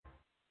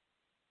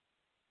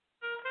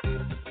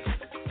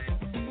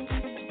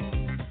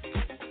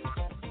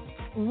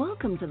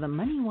Welcome to the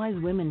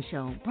MoneyWise Women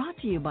Show, brought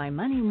to you by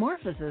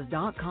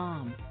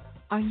MoneyMorphosis.com.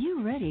 Are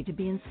you ready to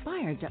be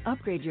inspired to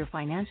upgrade your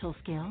financial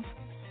skills?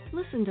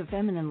 Listen to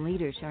feminine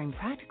leaders sharing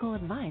practical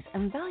advice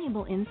and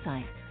valuable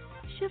insights.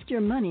 Shift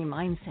your money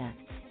mindset,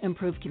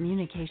 improve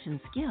communication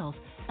skills,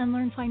 and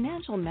learn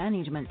financial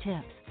management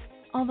tips.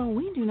 Although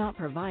we do not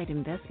provide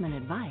investment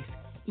advice,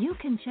 you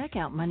can check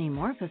out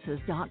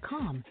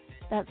MoneyMorphosis.com.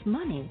 That's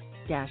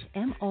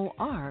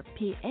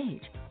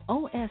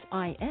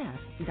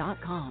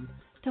money-morphosis.com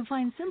to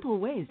find simple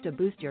ways to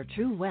boost your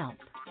true wealth.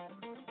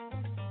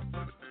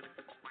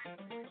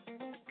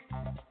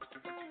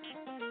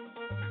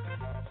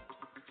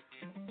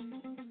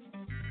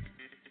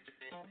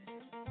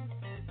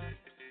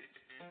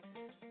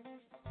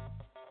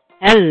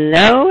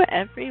 Hello,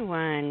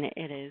 everyone.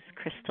 It is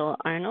Crystal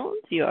Arnold,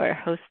 your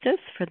hostess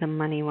for the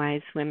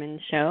MoneyWise Women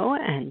Show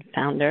and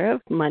founder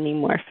of Money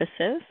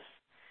Morphosis.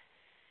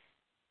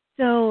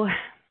 So,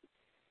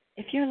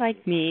 if you're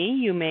like me,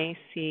 you may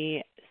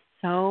see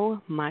so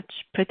much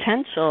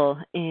potential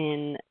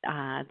in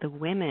the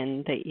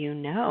women that you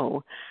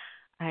know.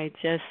 I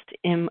just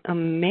am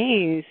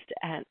amazed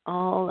at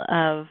all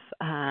of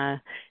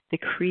the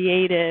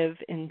creative,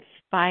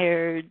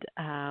 inspired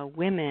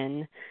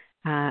women,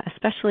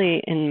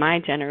 especially in my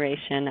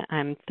generation.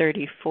 I'm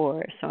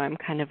 34, so I'm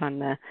kind of on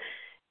the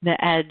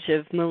edge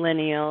of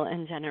millennial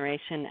and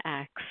Generation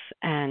X,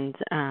 and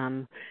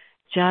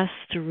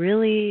just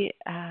really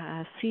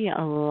see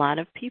a lot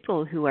of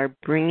people who are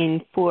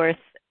bringing forth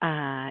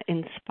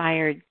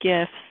inspired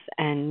gifts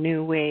and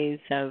new ways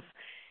of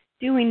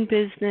doing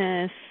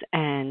business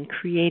and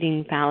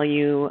creating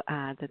value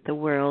that the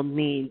world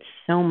needs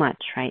so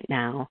much right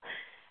now.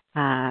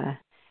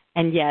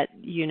 And yet,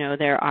 you know,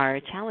 there are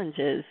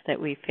challenges that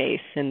we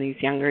face in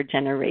these younger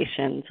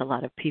generations. A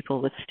lot of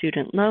people with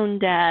student loan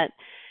debt,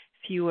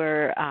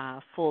 fewer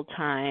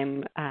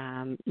full-time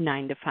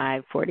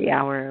 9-to-5,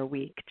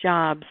 40-hour-a-week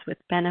jobs with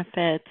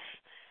benefits.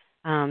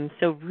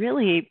 So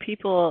really,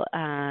 people,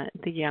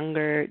 the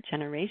younger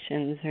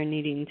generations, are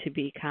needing to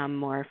become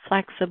more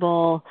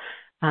flexible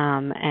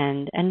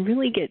and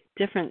really get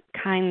different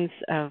kinds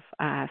of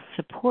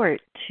support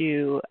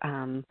to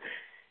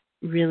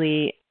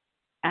really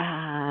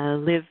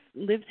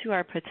live to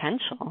our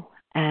potential.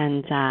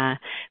 And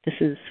this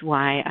is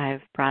why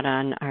I've brought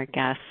on our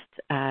guest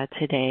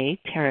today,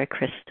 Tara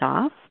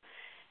Christoph.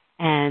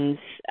 And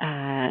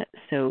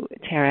so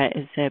Tara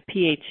is a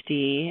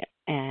PhD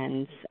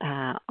and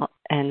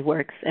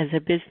works as a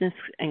business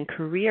and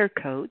career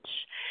coach,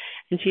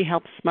 and she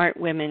helps smart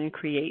women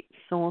create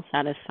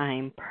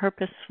soul-satisfying,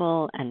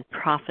 purposeful, and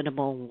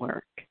profitable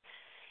work.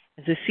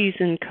 As a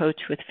seasoned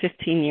coach with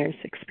 15 years'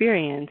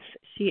 experience,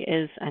 she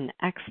is an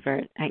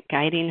expert at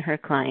guiding her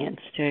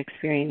clients to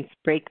experience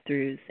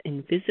breakthroughs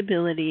in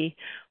visibility,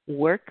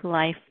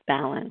 work-life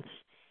balance,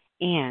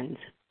 and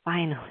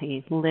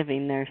finally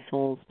living their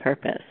soul's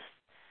purpose.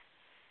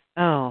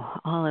 Oh,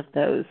 all of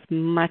those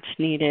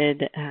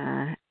much-needed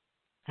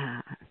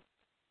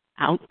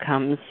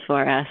outcomes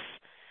for us.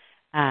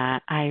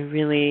 I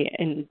really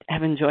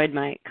have enjoyed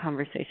my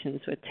conversations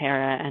with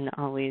Tara and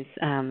always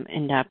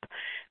end up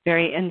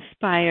very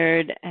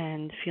inspired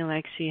and feel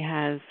like she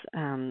has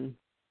a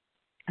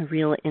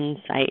real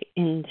insight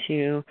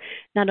into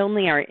not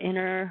only our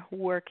inner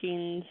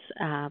workings,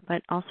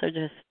 but also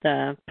just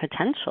the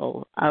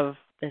potential of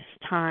this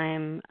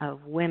time,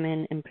 of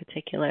women in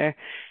particular,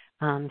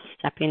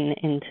 stepping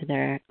into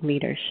their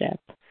leadership.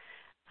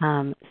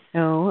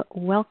 So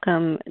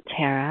welcome,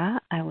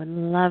 Tara. I would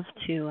love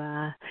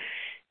to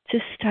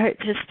start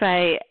just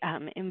by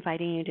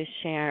inviting you to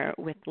share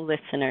with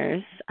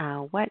listeners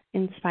what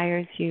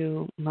inspires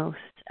you most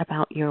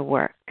about your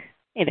work.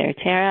 Hey there,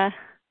 Tara.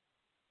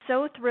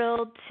 So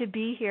thrilled to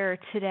be here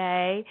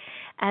today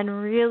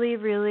and really,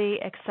 really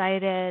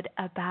excited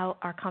about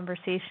our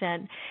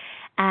conversation.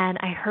 And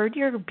I heard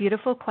your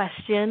beautiful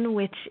question,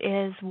 which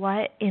is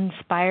what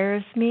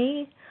inspires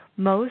me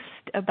most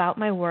about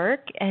my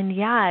work. And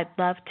yeah, I'd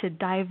love to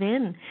dive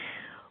in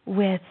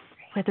with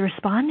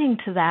responding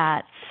to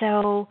that.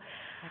 So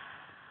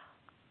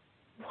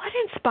what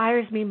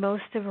inspires me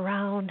most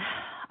around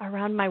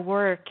my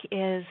work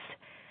is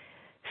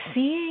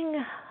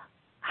seeing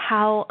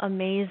how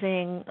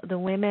amazing the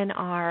women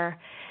are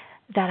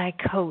that I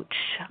coach.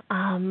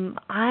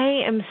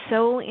 I am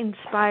so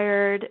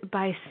inspired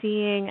by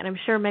seeing, and I'm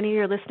sure many of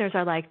your listeners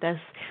are like this,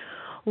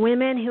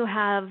 women who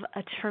have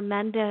a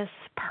tremendous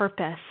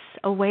purpose,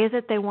 a way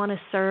that they want to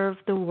serve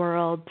the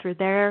world through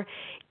their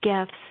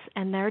gifts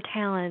and their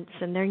talents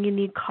and their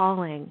unique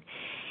calling.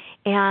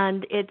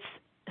 And it's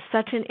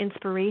such an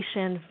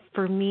inspiration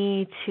for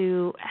me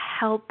to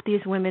help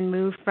these women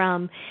move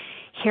from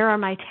here are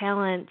my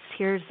talents,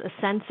 here's a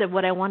sense of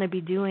what I want to be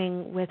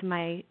doing with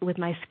my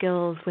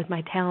skills, with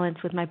my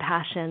talents, with my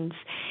passions,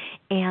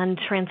 and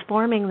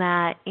transforming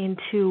that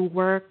into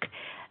work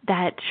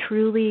that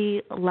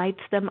truly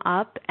lights them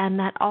up and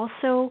that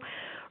also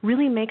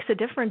really makes a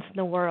difference in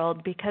the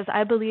world, because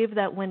I believe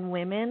that when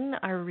women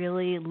are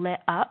really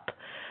lit up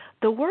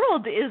the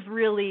world is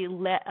really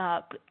lit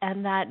up,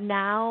 and that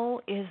now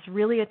is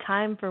really a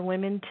time for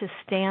women to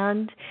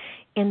stand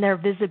in their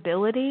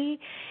visibility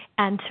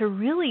and to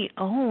really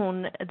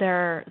own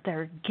their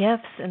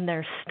gifts and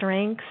their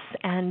strengths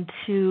and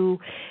to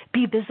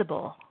be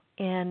visible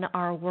in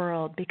our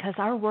world, because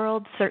our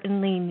world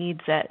certainly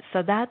needs it.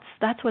 So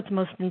that's what's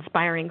most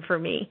inspiring for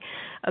me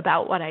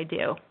about what I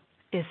do,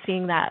 is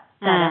seeing that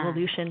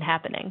evolution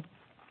happening.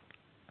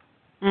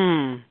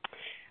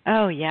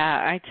 Oh yeah,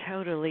 I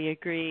totally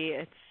agree.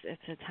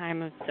 It's a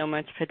time of so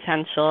much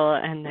potential,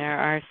 and there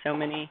are so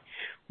many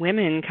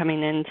women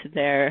coming into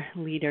their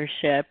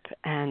leadership,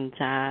 and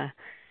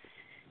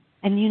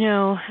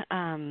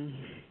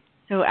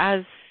so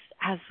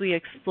as we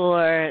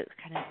explore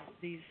kind of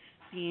these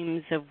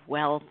themes of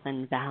wealth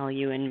and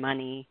value and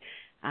money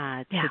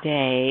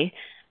today,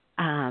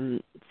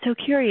 so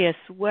curious,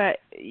 what,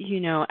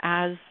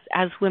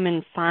 as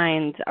women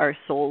find our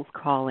soul's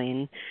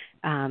calling,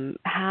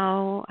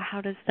 how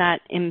does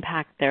that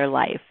impact their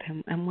life,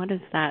 and what does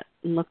that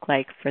look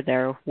like for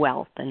their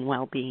wealth and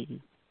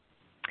well-being?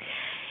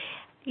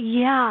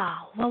 Yeah,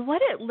 well,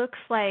 what it looks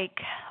like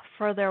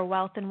for their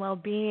wealth and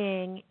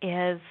well-being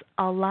is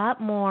a lot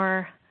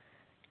more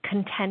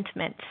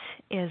contentment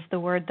is the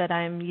word that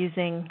I'm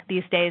using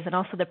these days, and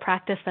also the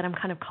practice that I'm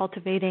kind of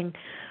cultivating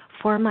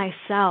for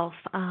myself.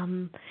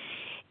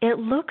 It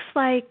looks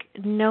like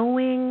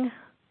knowing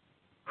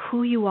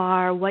who you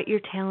are, what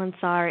your talents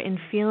are, and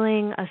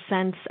feeling a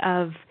sense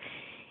of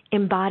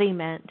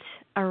embodiment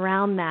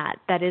around that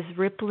is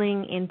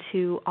rippling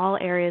into all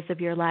areas of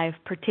your life,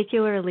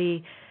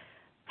 particularly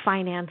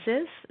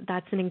finances.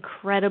 That's an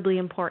incredibly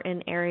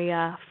important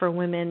area for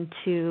women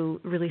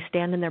to really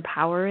stand in their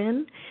power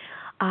in.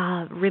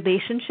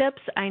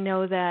 Relationships, I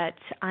know that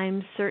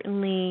I'm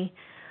certainly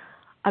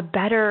a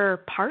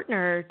better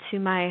partner to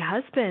my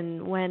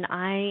husband when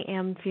I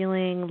am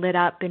feeling lit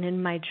up and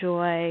in my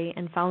joy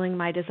and following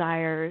my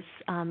desires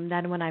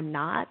than when I'm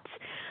not.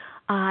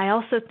 I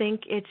also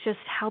think it just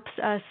helps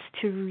us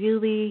to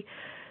really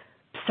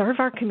serve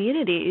our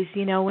communities,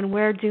 when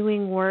we're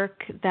doing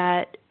work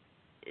that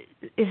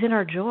is in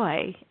our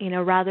joy,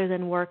 rather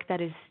than work that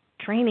is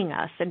draining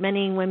us. And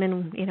many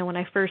women, when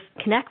I first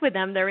connect with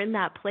them, they're in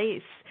that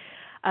place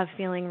of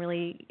feeling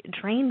really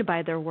drained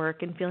by their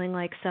work and feeling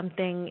like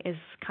something is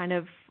kind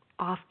of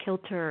off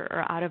kilter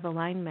or out of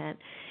alignment.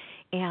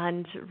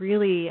 And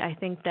really, I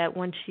think that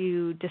once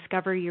you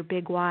discover your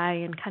big why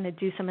and kind of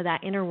do some of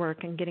that inner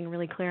work and getting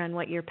really clear on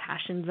what your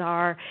passions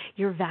are,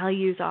 your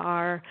values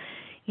are,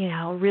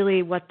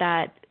 really what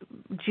that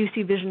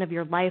juicy vision of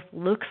your life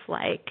looks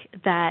like,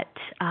 that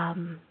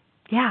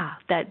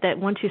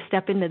once you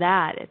step into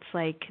that, it's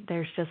like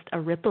there's just a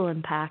ripple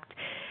impact,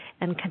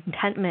 and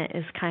contentment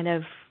is kind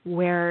of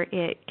where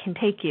it can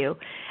take you.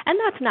 And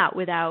that's not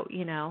without,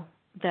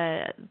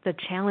 the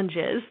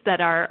challenges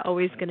that are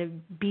always going to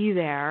be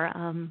there.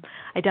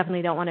 I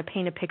definitely don't want to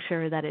paint a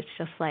picture that it's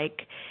just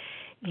like,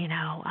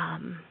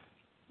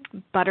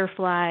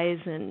 butterflies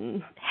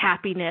and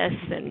happiness,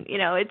 and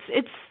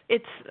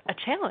it's a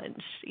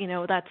challenge.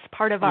 That's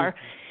part of our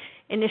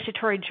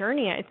initiatory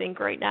journey, I think,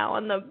 right now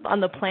on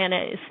the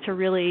planet, is to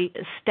really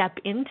step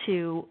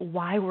into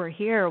why we're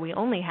here. We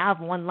only have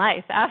one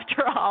life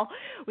after all.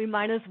 We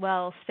might as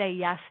well say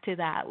yes to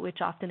that, which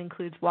often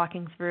includes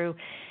walking through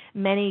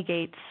many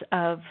gates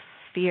of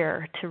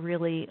fear to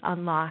really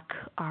unlock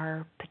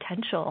our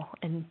potential,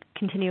 and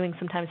continuing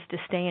sometimes to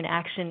stay in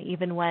action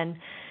even when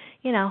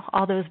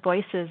all those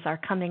voices are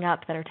coming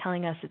up that are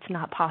telling us it's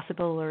not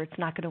possible, or it's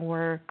not going to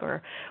work,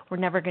 or we're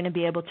never going to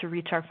be able to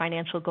reach our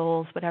financial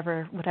goals,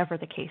 whatever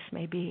the case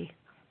may be.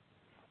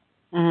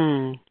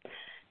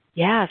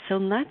 Yeah, so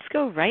let's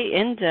go right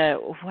into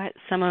what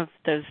some of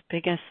those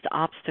biggest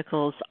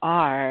obstacles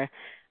are.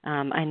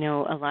 I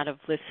know a lot of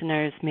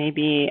listeners may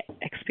be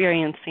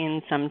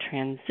experiencing some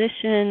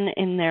transition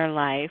in their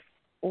life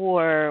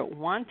or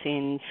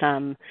wanting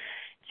some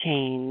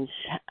change,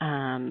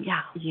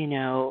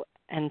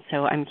 and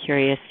so I'm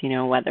curious,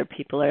 whether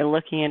people are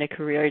looking at a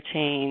career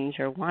change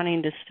or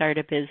wanting to start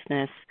a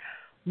business.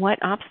 What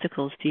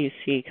obstacles do you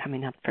see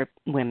coming up for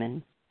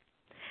women?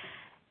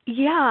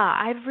 Yeah,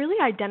 I've really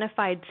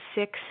identified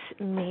 6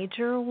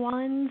 major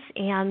ones,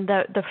 and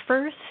the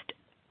first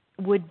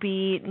would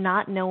be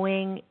not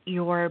knowing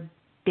your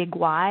big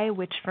why,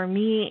 which for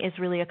me is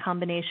really a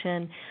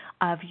combination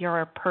of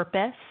your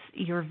purpose,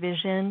 your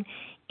vision,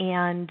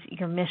 and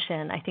your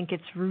mission. I think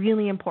it's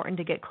really important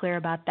to get clear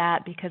about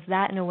that, because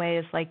that in a way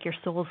is like your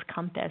soul's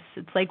compass.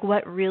 It's like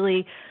what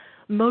really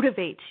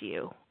motivates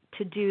you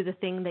to do the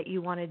thing that you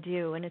want to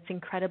do, and it's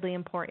incredibly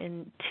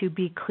important to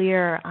be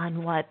clear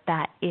on what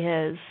that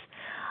is.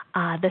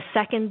 The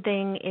second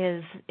thing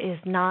is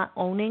not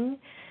owning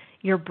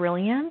your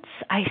brilliance.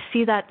 I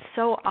see that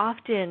so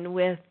often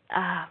with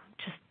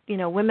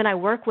women I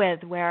work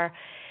with, where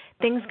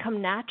things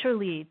come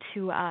naturally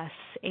to us,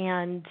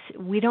 and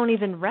we don't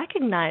even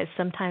recognize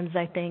sometimes,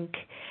 I think,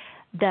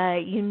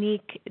 the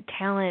unique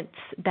talents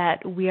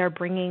that we are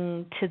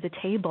bringing to the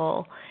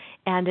table.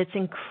 And it's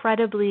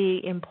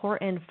incredibly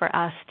important for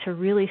us to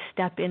really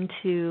step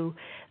into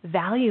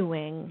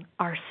valuing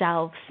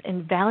ourselves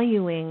and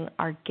valuing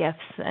our gifts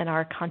and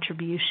our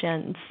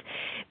contributions,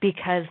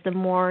 because the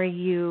more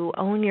you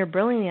own your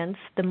brilliance,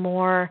 the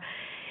more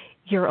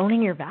you're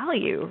owning your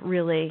value,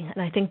 really.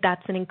 And I think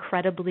that's an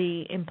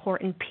incredibly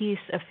important piece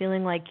of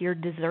feeling like you're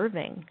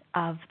deserving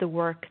of the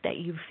work that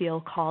you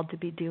feel called to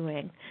be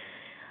doing.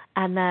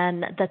 And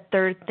then the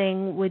third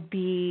thing would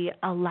be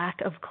a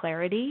lack of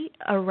clarity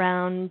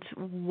around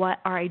what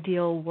our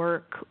ideal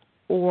work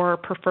or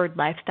preferred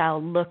lifestyle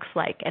looks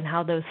like and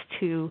how those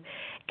two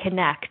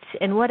connect.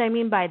 And what I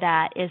mean by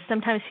that is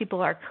sometimes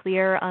people are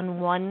clear on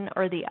one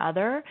or the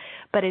other,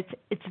 but it's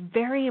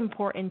very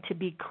important to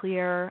be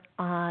clear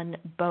on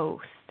both.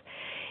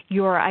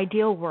 Your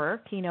ideal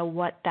work,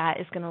 what that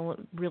is going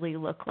to really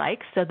look like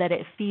so that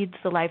it feeds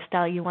the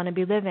lifestyle you want to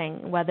be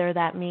living, whether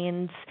that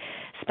means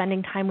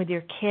spending time with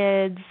your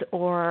kids,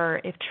 or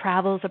if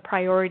travel is a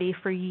priority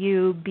for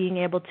you, being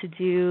able to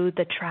do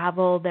the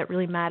travel that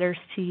really matters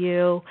to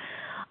you.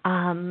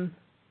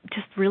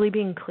 Just really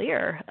being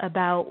clear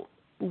about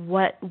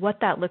what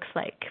that looks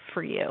like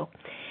for you.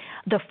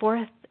 The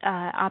fourth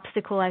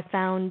obstacle I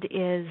found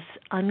is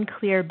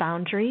unclear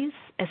boundaries,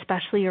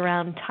 especially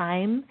around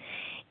time,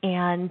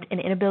 and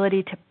an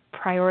inability to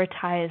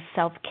prioritize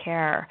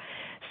self-care.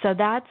 So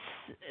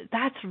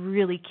that's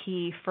really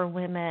key for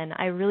women.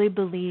 I really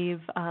believe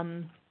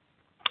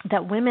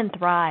that women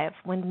thrive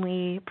when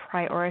we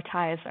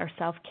prioritize our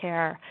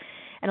self-care.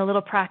 And a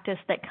little practice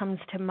that comes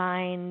to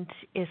mind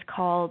is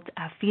called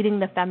feeding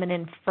the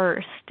feminine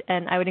first.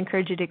 And I would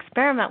encourage you to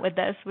experiment with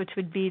this, which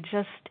would be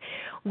just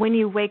when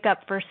you wake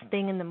up first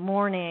thing in the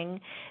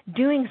morning,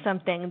 doing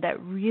something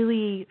that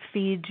really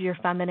feeds your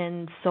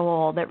feminine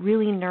soul, that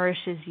really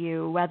nourishes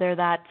you, whether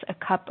that's a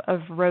cup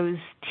of rose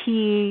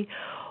tea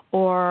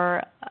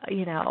or,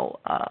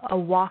 a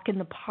walk in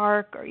the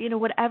park, or,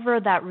 whatever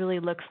that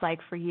really looks like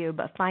for you,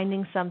 but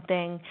finding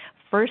something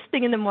first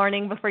thing in the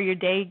morning before your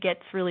day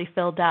gets really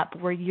filled up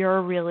where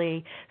you're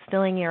really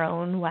filling your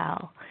own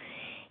well.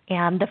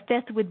 And the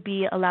fifth would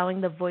be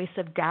allowing the voice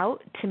of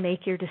doubt to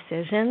make your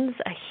decisions,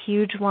 a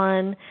huge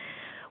one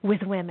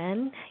with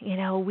women.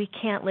 We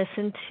can't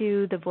listen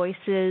to the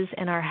voices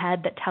in our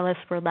head that tell us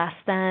we're less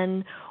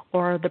than,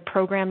 or the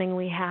programming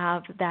we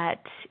have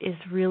that is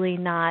really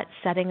not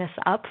setting us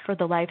up for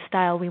the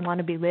lifestyle we want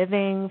to be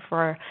living,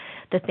 for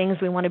the things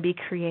we want to be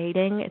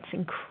creating. It's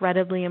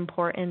incredibly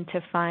important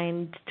to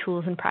find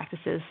tools and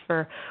practices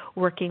for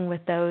working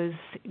with those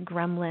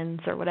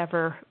gremlins, or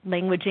whatever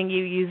languaging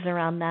you use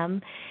around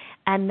them.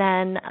 And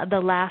then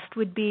the last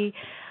would be,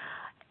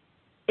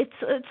 it's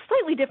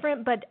slightly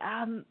different, but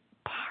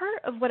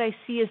part of what I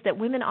see is that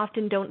women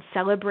often don't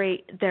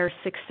celebrate their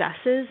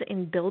successes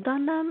and build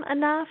on them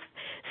enough.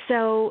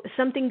 So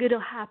something good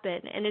will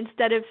happen, and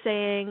instead of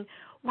saying,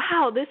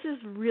 wow, this is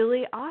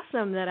really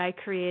awesome that I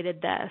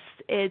created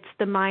this,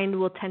 the mind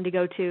will tend to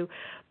go to,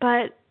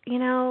 but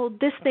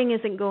this thing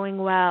isn't going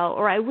well,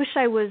 or I wish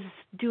I was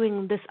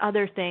doing this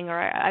other thing, or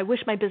I wish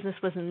my business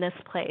was in this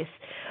place.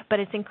 But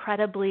it's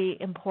incredibly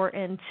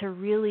important to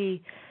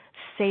really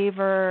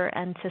savor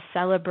and to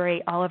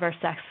celebrate all of our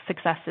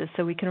successes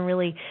so we can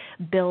really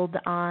build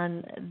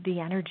on the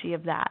energy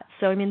of that.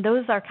 So,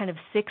 those are kind of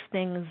 6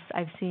 things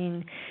I've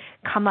seen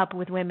come up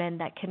with women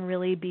that can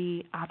really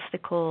be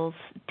obstacles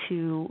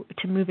to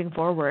moving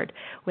forward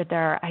with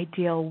their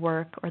ideal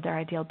work or their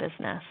ideal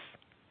business.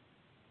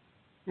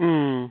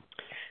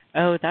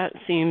 Oh, that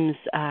seems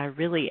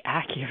really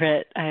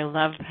accurate. I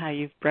love how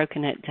you've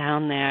broken it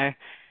down there.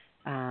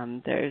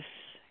 There's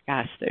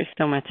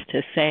so much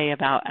to say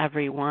about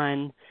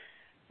everyone.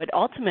 But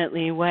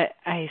ultimately what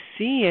I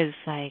see is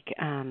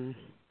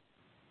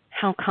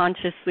how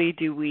consciously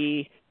do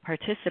we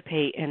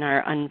participate in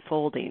our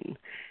unfolding?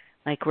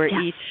 Like we're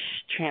each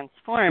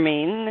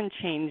transforming, and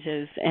change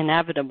is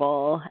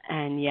inevitable,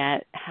 and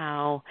yet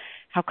how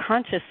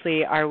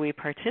consciously are we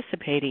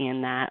participating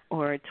in that?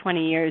 Or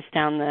 20 years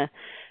down the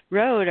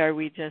road, are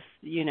we just,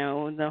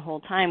 the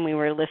whole time we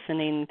were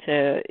listening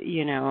to,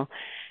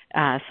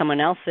 someone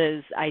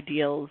else's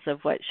ideals of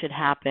what should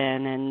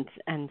happen,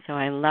 and so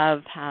I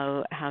love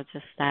how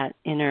just that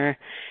inner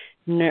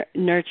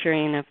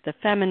nurturing of the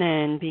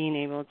feminine, being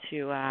able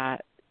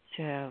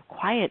to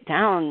quiet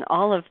down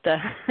all of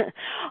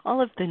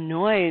the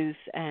noise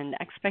and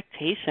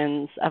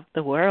expectations of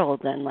the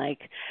world, and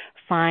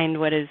find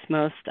what is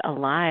most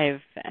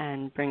alive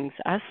and brings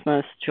us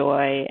most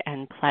joy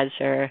and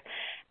pleasure,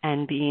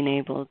 and being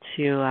able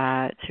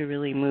to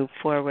really move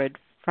forward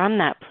from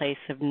that place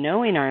of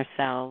knowing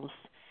ourselves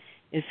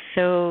is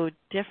so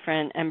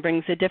different and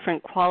brings a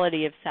different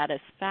quality of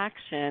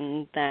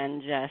satisfaction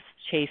than just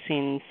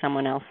chasing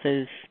someone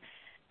else's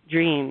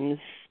dreams,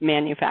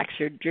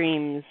 manufactured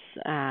dreams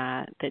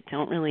that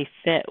don't really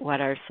fit what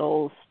our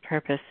soul's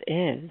purpose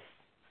is.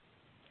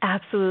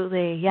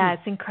 Absolutely. Yeah,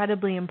 it's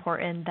incredibly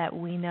important that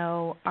we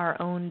know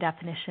our own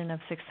definition of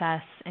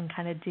success and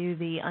kind of do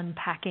the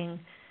unpacking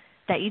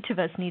that each of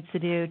us needs to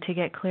do to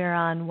get clear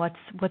on what's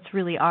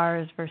really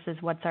ours versus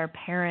what's our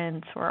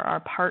parents or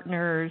our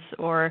partners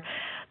or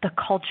the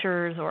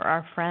cultures or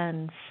our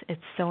friends. It's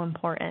so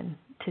important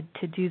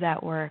to do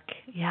that work.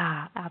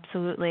 Yeah,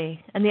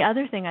 absolutely. And the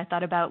other thing I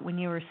thought about when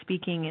you were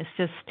speaking is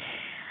just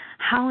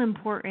how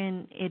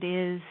important it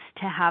is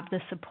to have the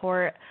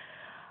support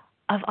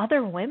of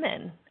other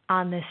women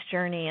on this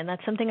journey. And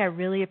that's something I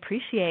really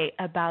appreciate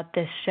about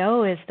this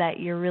show, is that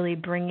you're really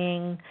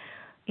bringing,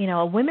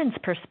 a women's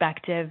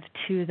perspective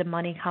to the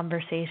money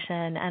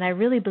conversation. And I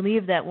really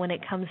believe that when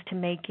it comes to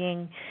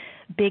making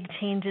big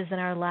changes in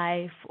our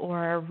life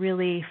or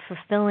really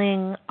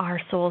fulfilling our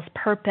soul's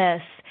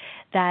purpose,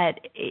 that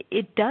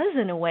it does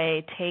in a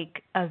way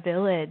take a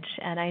village.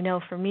 And I know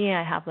for me,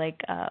 I have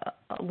like a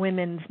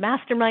women's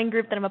mastermind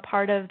group that I'm a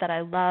part of that I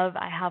love.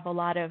 I have a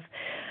lot of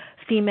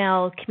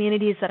female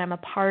communities that I'm a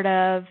part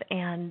of,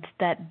 and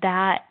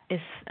that is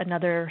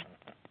another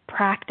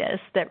practice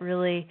that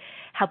really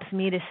helps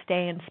me to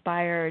stay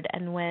inspired.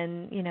 And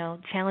when,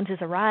 challenges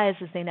arise,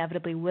 as they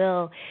inevitably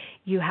will,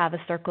 you have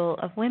a circle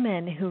of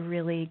women who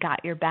really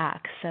got your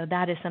back. So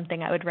that is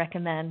something I would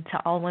recommend to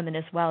all women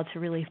as well, to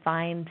really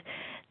find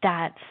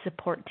that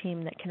support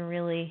team that can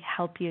really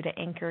help you to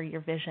anchor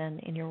your vision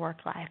in your work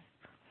life.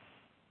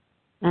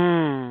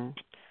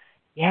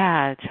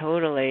 Yeah,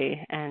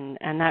 totally. And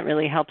that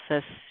really helps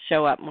us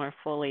show up more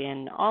fully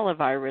in all of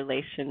our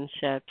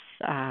relationships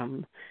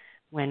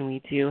when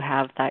we do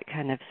have that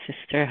kind of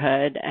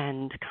sisterhood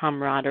and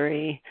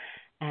camaraderie,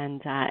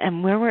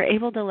 and where we're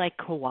able to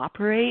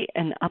cooperate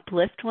and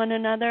uplift one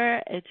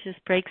another. It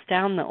just breaks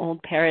down the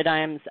old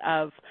paradigms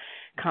of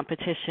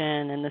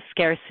competition and the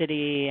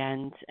scarcity,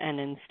 and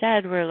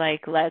instead we're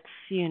let's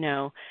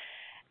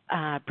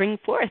bring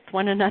forth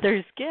one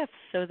another's gifts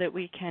so that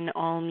we can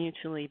all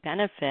mutually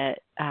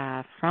benefit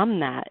from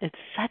that. It's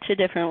such a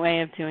different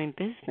way of doing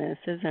business,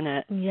 isn't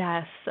it?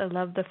 Yes, I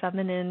love the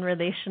feminine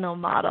relational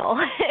model.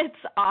 It's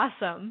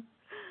awesome.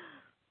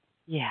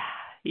 Yeah.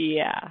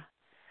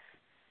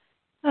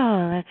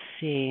 Oh, let's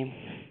see.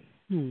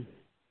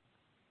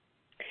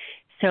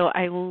 So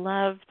I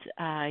loved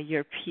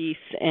your piece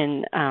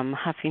in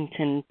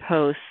Huffington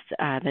Post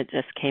that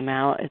just came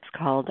out. It's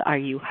called, "Are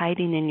You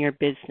Hiding in Your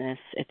Business?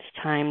 It's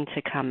Time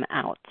to Come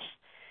Out."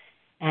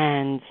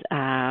 And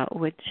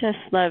would just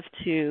love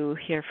to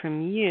hear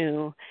from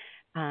you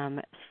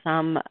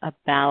some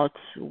about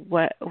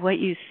what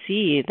you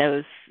see,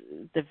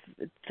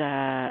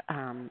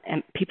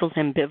 people's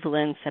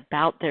ambivalence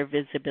about their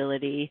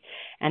visibility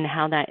and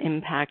how that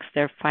impacts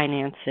their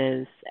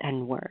finances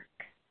and work.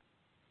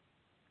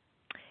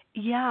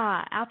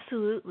 Yeah,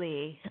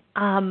 absolutely.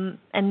 And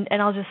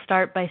I'll just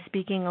start by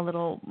speaking a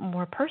little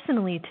more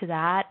personally to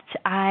that.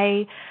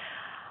 I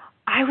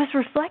was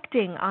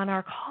reflecting on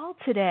our call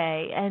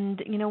today,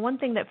 and one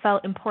thing that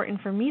felt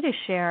important for me to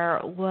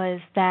share was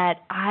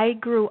that I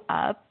grew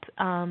up.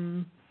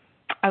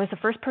 I was the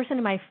first person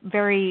in my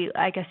very,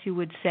 I guess you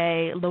would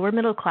say, lower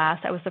middle class.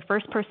 I was the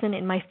first person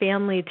in my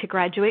family to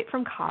graduate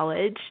from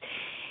college,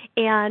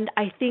 and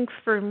I think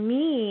for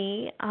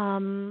me,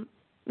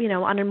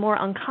 on a more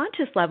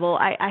unconscious level,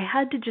 I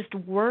had to just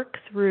work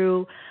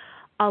through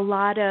a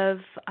lot of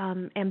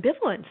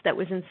ambivalence that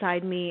was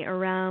inside me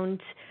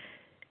around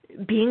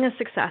being a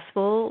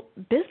successful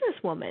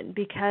businesswoman,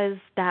 because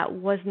that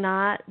was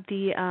not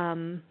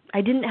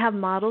I didn't have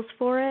models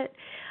for it.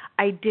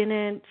 I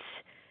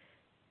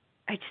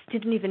just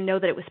didn't even know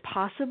that it was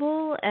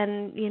possible.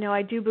 And,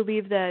 I do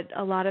believe that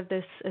a lot of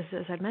this,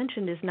 as I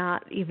mentioned, is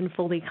not even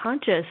fully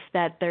conscious,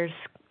 that there's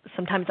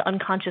sometimes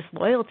unconscious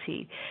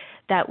loyalty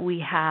that we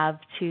have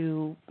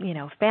to,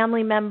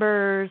 family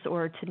members,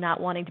 or to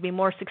not wanting to be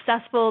more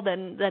successful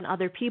than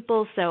other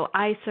people. So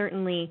I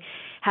certainly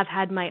have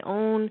had my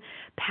own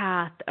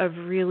path of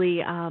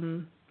really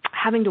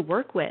having to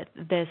work with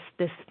this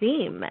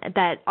theme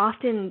that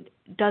often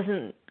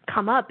doesn't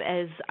come up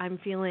as I'm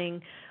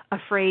feeling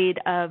afraid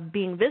of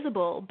being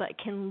visible, but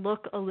can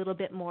look a little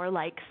bit more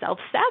like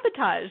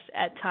self-sabotage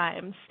at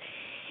times.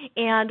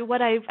 And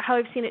how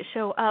I've seen it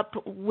show up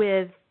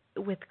with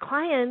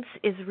clients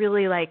is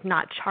really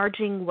not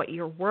charging what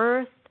you're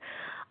worth,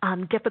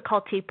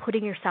 difficulty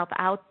putting yourself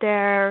out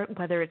there,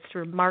 whether it's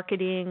through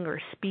marketing or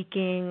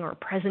speaking or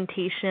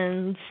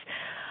presentations.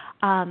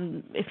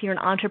 If you're an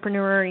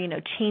entrepreneur,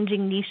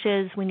 changing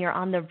niches when you're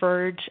on the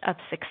verge of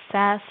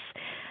success.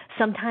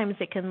 Sometimes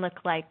it can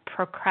look like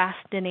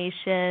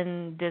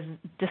procrastination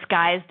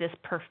disguised as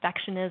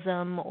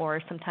perfectionism,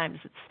 or sometimes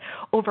it's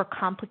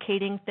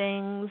overcomplicating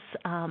things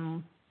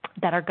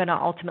that are going to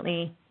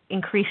ultimately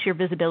increase your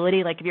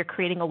visibility. Like if you're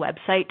creating a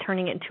website,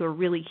 turning it into a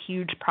really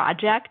huge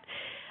project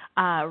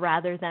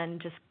rather than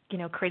just,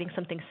 creating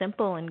something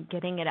simple and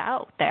getting it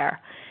out there.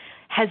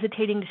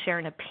 Hesitating to share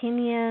an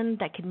opinion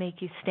that could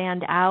make you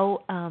stand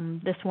out.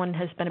 This one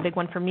has been a big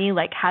one for me,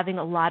 like having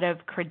a lot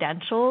of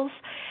credentials,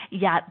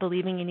 yet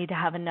believing you need to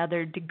have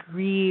another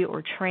degree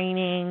or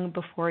training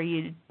before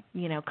you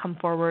come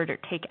forward or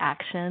take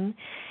action.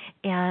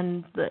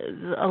 And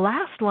the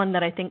last one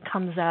that I think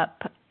comes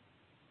up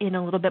in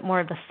a little bit more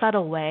of a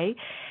subtle way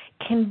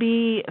can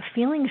be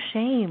feeling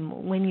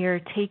shame when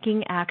you're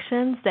taking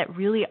actions that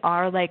really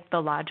are like the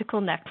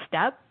logical next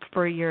step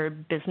for your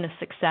business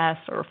success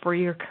or for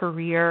your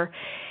career.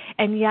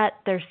 And yet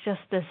there's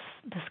just this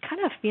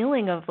kind of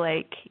feeling of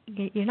like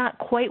you're not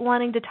quite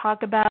wanting to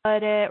talk about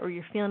it, or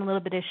you're feeling a little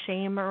bit of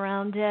shame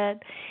around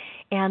it.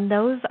 And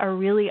those are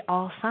really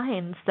all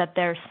signs that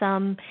there's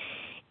some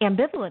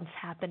ambivalence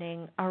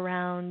happening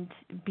around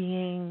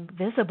being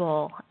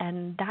visible,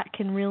 and that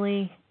can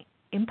really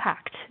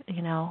impact,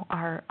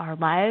 our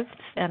lives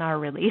and our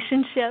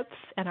relationships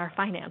and our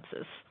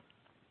finances.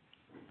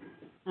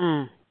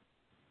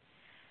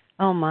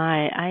 Oh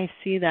my, I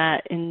see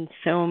that in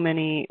so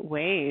many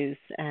ways,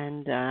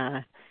 and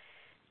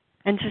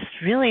just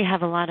really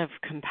have a lot of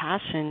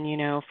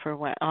compassion, for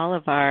what all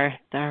of our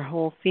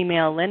whole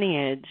female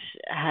lineage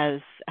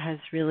has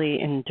really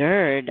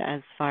endured,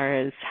 as far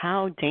as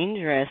how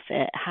dangerous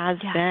it has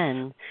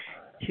been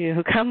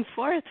to come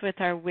forth with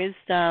our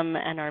wisdom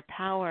and our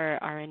power,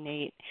 our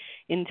innate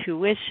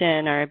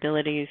intuition, our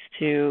abilities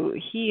to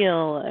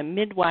heal,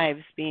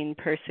 midwives being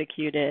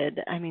persecuted.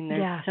 I mean,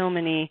 there's so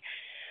many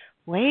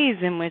ways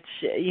in which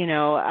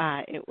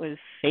it was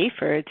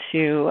safer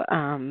to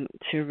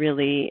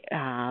really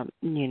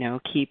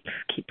keep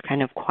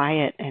kind of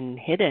quiet and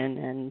hidden.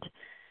 And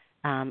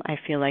I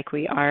feel like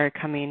we are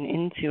coming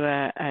into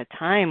a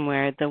time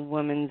where the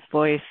woman's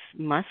voice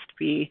must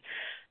be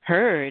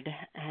heard,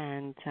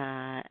 and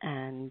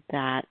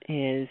that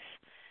is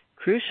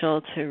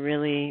crucial to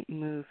really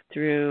move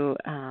through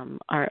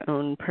our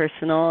own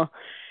personal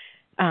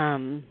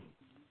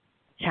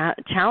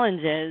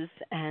challenges.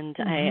 And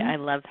I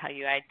love how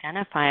you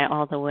identify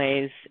all the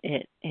ways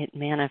it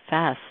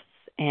manifests.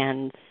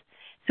 And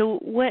so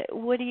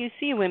what do you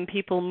see when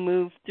people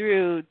move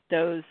through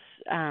those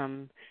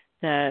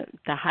the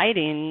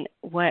hiding?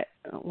 What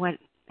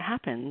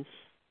happens?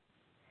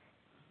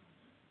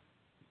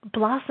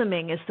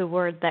 Blossoming is the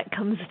word that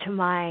comes to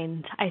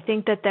mind. I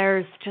think that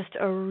there's just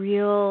a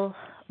real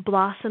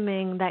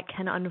blossoming that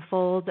can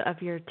unfold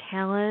of your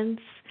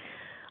talents,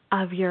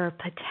 of your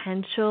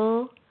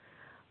potential,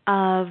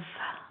 of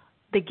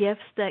the gifts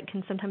that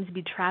can sometimes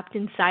be trapped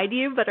inside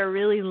you but are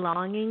really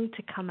longing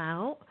to come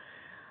out.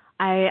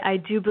 I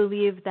do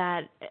believe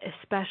that,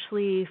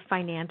 especially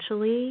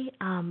financially,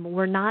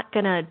 we're not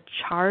going to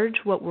charge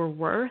what we're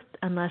worth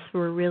unless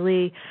we're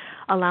really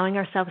allowing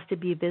ourselves to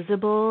be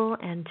visible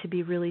and to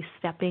be really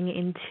stepping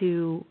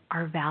into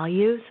our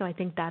value. So I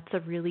think that's a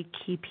really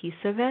key piece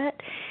of it.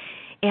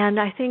 And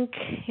I think,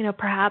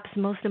 perhaps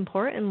most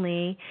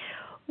importantly,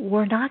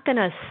 we're not going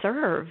to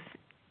serve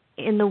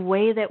in the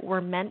way that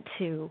we're meant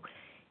to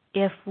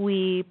if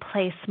we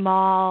play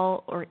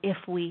small or if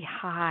we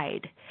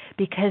hide,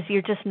 because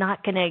you're just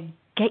not going to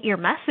get your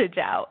message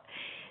out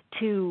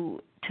to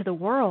the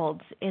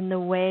world in the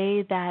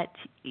way that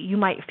you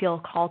might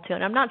feel called to.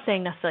 And I'm not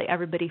saying necessarily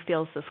everybody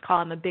feels this call.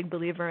 I'm a big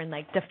believer in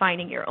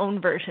defining your own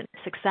version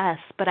of success,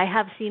 but I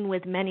have seen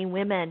with many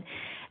women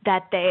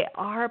that they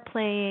are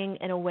playing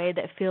in a way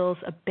that feels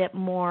a bit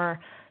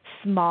more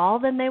small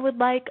than they would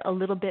like, a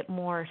little bit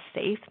more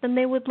safe than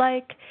they would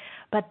like.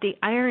 But the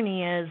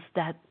irony is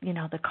that,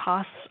 the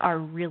costs are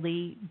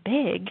really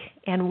big,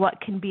 and what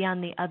can be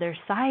on the other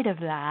side of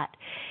that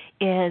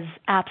is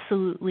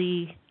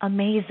absolutely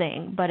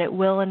amazing, but it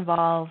will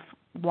involve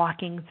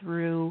walking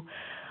through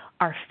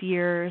our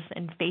fears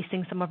and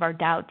facing some of our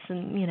doubts,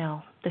 and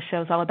the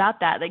show's all about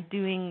that, like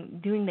doing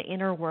the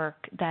inner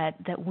work that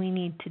we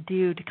need to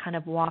do to kind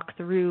of walk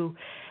through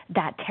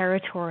that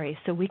territory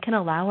so we can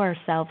allow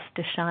ourselves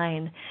to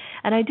shine.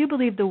 And I do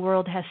believe the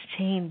world has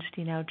changed,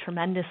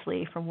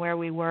 tremendously from where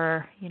we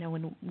were,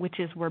 when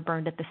witches were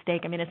burned at the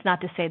stake. I mean, it's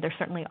not to say there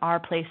certainly are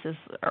places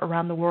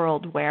around the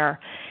world where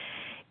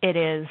it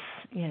is,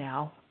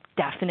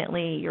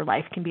 definitely your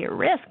life can be at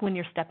risk when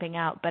you're stepping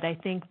out. But I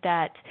think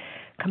that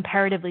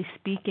comparatively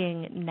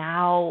speaking,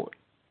 now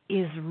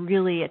is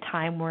really a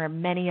time where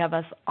many of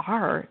us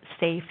are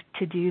safe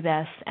to do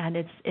this, and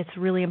it's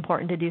really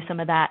important to do some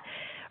of that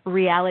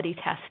reality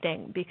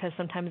testing, because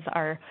sometimes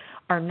our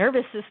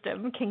nervous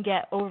system can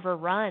get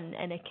overrun,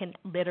 and it can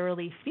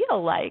literally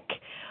feel like,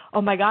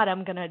 oh my God,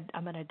 I'm gonna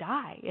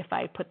die if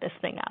I put this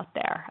thing out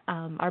there.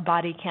 Our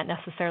body can't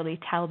necessarily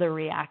tell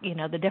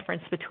the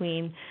difference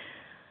between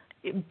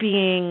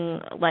being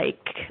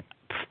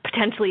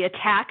potentially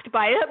attacked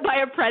by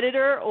a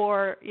predator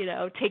or,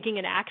 taking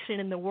an action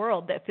in the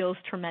world that feels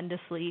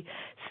tremendously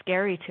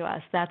scary to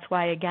us. That's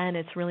why, again,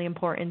 it's really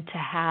important to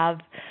have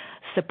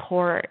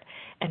support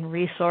and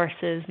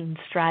resources and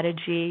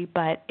strategy,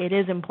 but it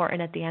is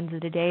important at the end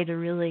of the day to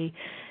really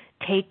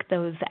take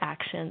those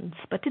actions,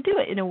 but to do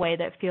it in a way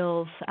that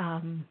feels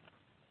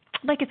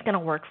like it's going to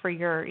work for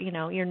your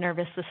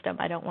nervous system.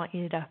 I don't want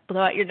you to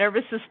blow out your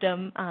nervous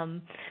system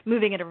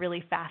moving at a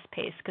really fast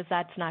pace, because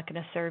that's not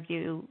going to serve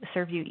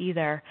you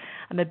either.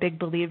 I'm a big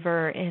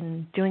believer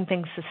in doing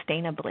things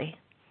sustainably.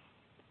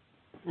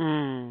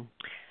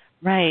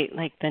 Right,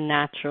 like the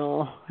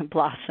natural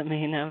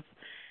blossoming of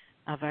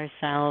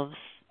ourselves.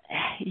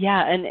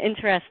 Yeah, an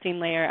interesting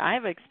layer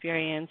I've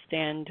experienced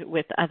and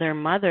with other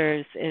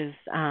mothers is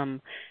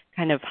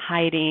kind of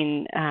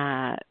hiding,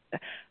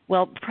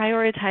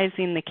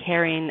 prioritizing the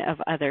caring of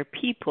other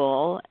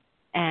people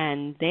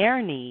and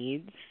their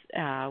needs,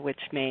 which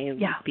may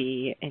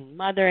be in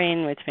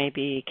mothering, which may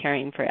be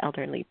caring for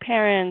elderly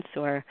parents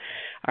or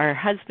our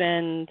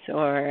husbands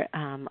or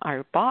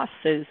our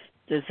boss's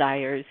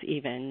desires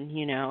even,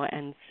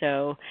 and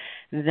so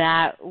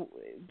that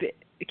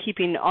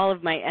keeping all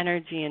of my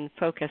energy and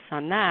focus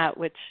on that,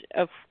 which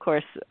of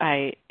course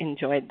I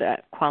enjoyed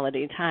that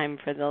quality time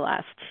for the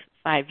last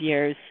 5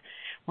 years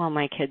while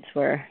my kids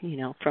were,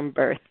 from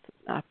birth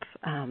up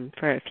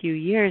for a few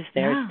years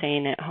there,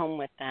 staying at home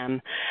with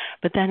them.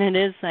 But then it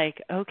is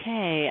like,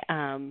 okay,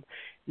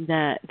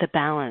 the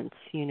balance,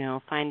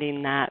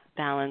 finding that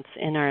balance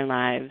in our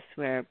lives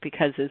where,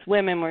 because as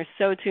women we're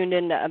so tuned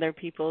into other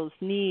people's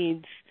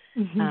needs,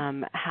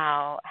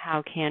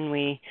 how can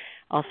we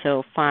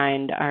also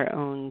find our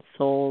own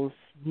soul's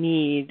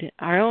need,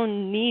 our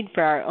own need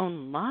for our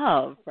own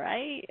love,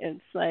 right?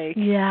 It's like,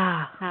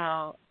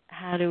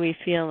 how do we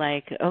feel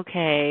like,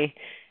 okay,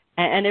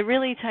 and it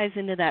really ties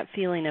into that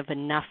feeling of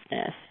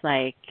enoughness,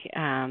 like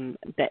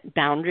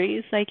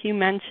boundaries, like you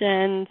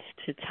mentioned,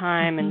 to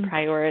time and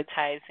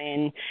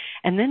prioritizing,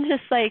 and then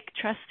just like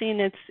trusting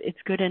it's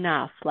good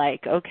enough.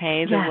 Like,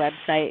 okay, the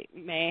website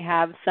may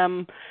have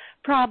some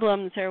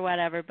problems or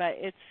whatever, but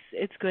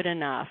it's good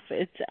enough.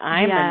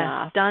 I'm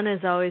enough. Done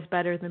is always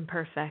better than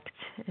perfect.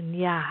 And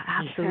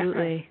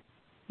absolutely.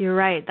 You're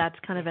right. That's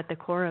kind of at the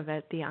core of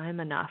it, the I'm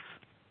enough.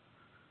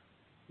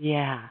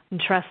 Yeah. And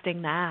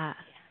trusting that.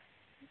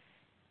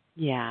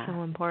 Yeah.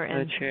 So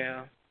important. So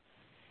true.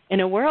 In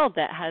a world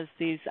that has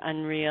these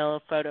unreal,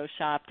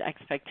 photoshopped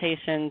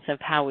expectations of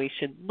how we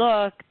should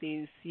look,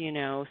 these,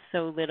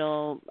 so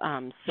little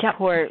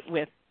support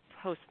with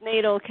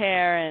postnatal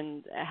care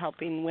and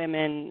helping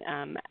women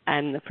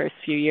and the first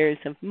few years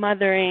of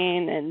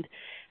mothering, and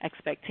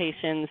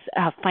expectations,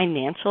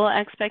 financial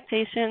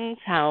expectations,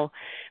 how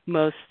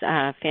most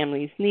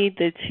families need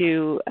the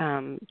two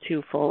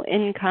full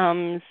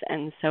incomes.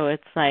 And so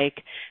it's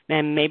like,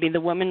 man, maybe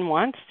the woman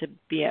wants to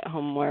be at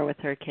home more with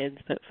her kids,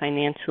 but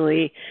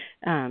financially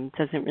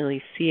doesn't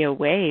really see a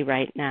way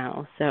right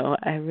now. So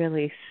I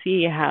really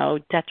see how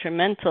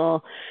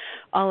detrimental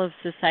all of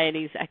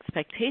society's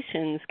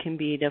expectations can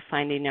be to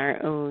finding our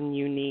own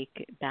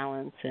unique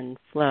balance and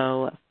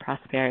flow of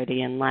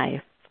prosperity in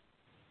life.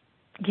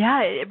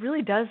 Yeah, it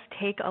really does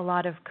take a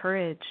lot of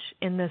courage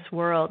in this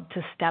world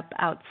to step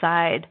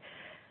outside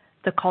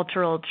the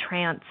cultural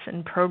trance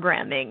and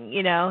programming,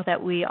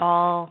 that we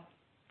all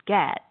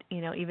get,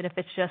 even if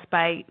it's just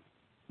by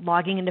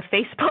logging into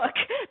Facebook.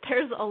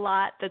 There's a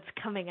lot that's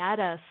coming at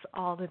us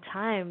all the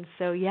time.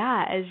 So,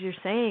 as you're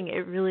saying,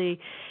 it really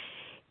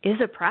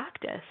is a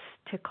practice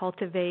to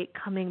cultivate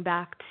coming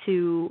back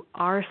to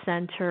our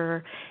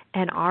center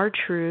and our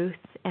truth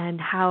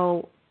and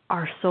how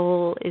our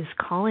soul is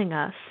calling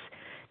us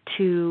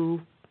to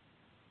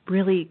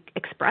really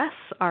express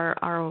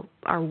our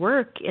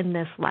work in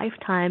this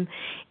lifetime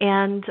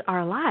and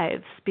our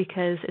lives,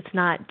 because it's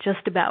not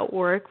just about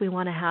work. We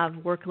want to have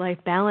work-life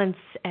balance,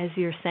 as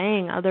you're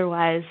saying.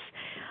 Otherwise,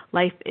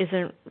 life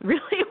isn't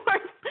really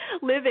worth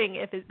living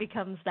if it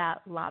becomes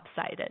that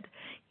lopsided,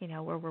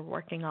 where we're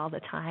working all the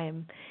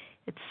time.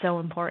 It's so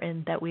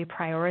important that we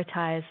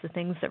prioritize the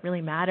things that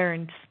really matter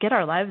and just get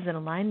our lives in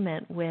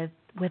alignment with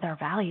our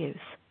values,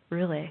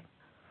 really.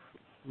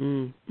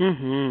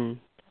 Mm-hmm.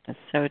 That's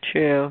so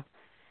true.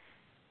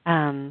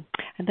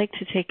 I'd like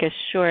to take a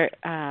short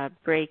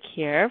break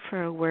here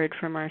for a word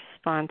from our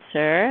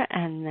sponsor,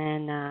 and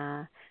then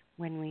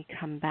when we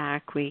come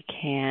back, we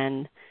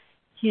can,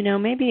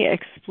 maybe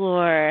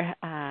explore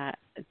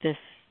this,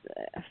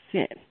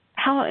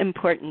 how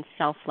important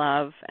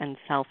self-love and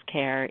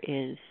self-care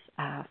is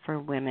for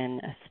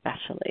women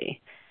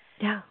especially.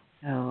 Yeah.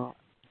 So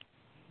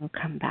we'll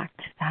come back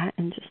to that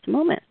in just a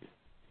moment.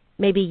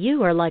 Maybe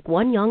you are like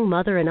one young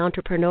mother and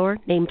entrepreneur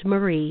named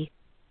Marie.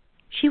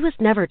 She was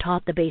never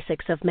taught the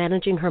basics of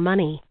managing her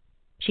money.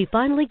 She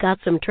finally got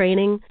some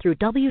training through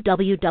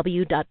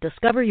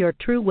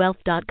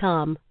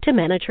www.discoveryourtruewealth.com to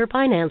manage her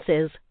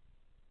finances.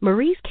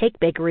 Marie's cake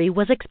bakery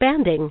was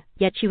expanding,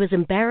 yet she was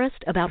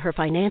embarrassed about her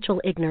financial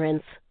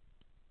ignorance.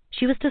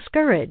 She was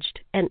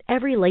discouraged, and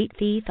every late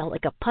fee felt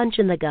like a punch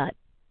in the gut.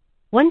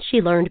 Once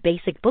she learned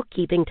basic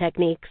bookkeeping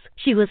techniques,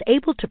 she was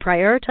able to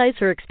prioritize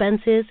her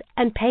expenses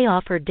and pay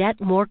off her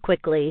debt more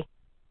quickly.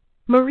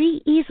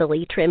 Marie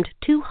easily trimmed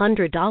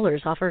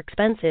 $200 off her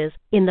expenses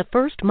in the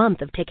first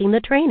month of taking the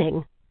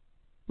training.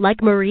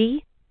 Like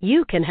Marie,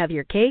 you can have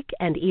your cake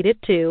and eat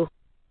it too.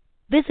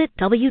 Visit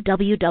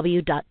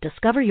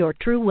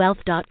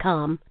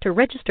www.discoveryourtruewealth.com to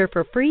register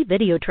for free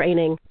video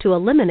training to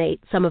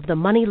eliminate some of the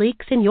money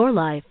leaks in your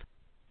life.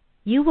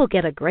 You will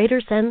get a greater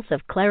sense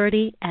of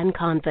clarity and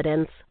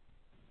confidence.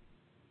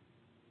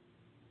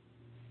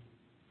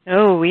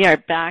 So we are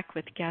back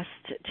with guest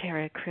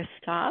Tara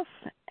Christoph,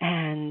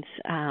 and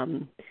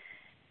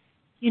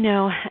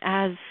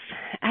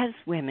as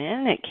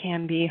women, it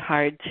can be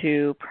hard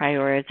to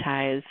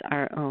prioritize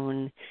our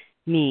own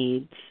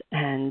needs,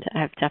 and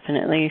I've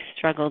definitely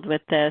struggled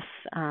with this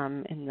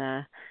in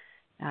the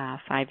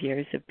 5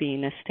 years of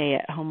being a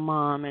stay-at-home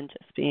mom and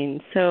just being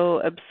so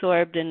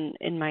absorbed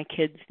in my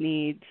kids'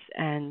 needs.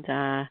 And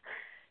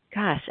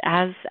gosh,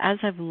 as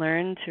I've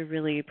learned to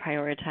really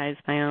prioritize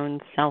my own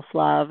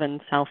self-love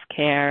and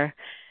self-care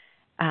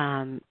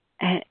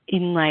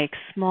in like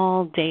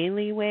small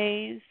daily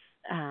ways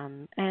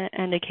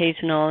and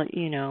occasional,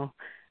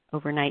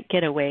 overnight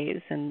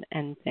getaways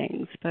and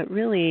things, but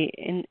really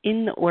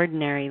in the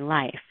ordinary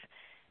life,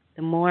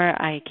 the more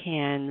I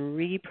can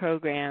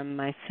reprogram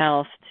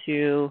myself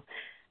to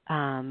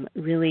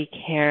really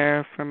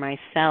care for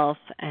myself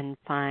and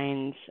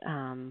find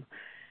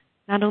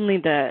not only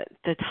the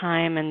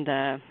time and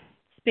the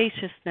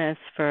spaciousness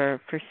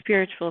for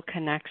spiritual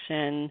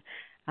connection,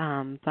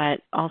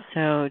 but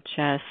also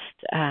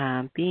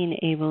just being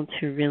able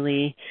to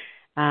really,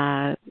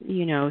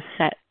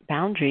 set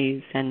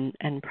boundaries and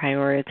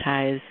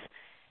prioritize,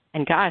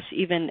 and gosh,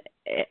 even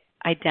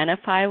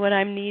identify what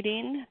I'm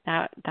needing.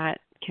 That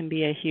can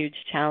be a huge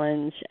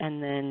challenge,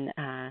 and then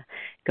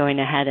going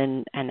ahead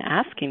and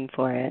asking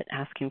for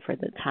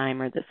the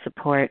time or the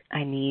support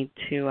I need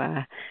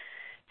to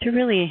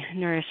really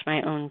nourish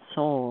my own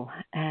soul.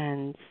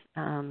 And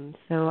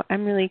so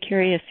I'm really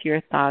curious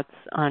your thoughts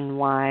on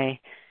why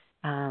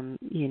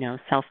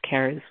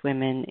self-care as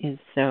women is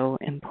so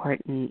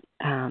important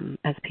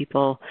as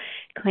people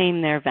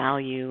claim their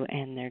value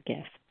and their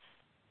gifts.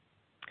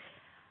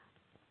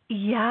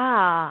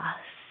 Yeah.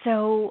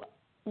 So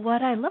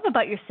what I love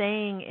about what you're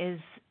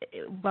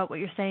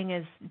saying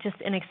is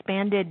just an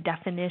expanded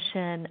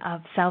definition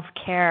of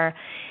self-care.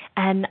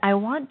 And I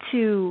want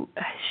to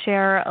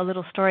share a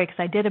little story because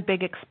I did a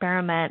big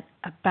experiment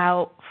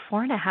about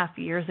 4.5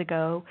 years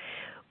ago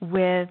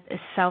with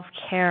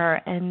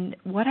self-care. And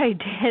what I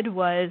did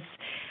was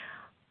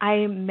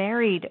I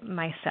married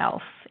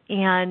myself.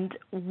 And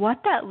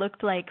what that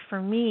looked like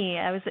for me,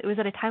 it was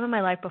at a time in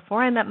my life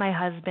before I met my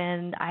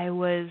husband. I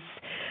was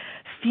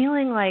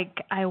feeling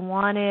like I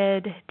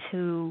wanted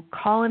to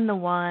call in the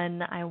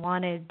one. I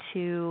wanted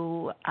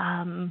to,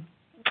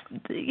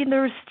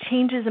 there was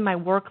changes in my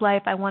work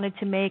life I wanted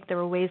to make. There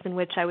were ways in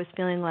which I was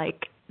feeling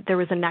like there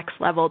was a next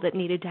level that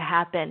needed to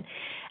happen.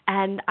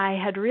 And I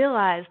had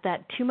realized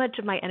that too much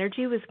of my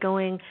energy was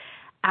going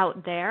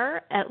out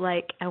there at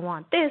like, I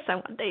want this, I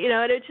want that,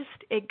 and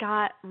it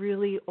got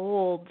really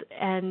old.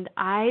 And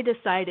I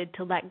decided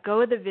to let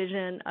go of the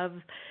vision of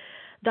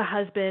the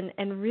husband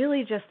and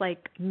really just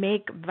like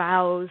make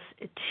vows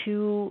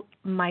to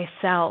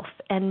myself.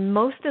 And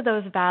most of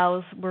those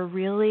vows were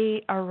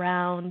really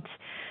around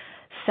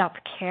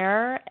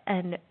self-care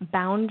and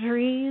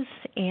boundaries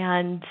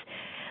and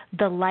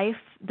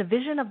the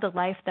vision of the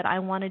life that I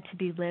wanted to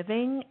be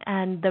living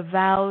and the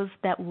vows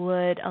that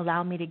would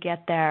allow me to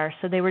get there.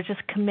 So they were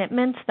just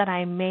commitments that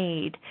I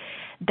made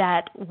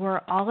that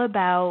were all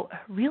about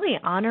really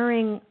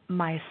honoring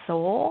my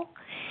soul.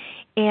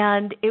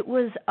 And it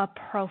was a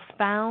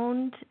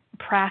profound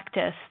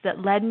practice that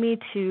led me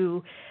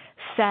to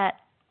set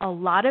a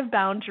lot of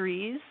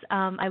boundaries.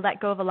 I let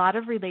go of a lot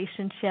of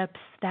relationships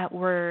that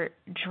were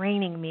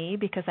draining me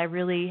because I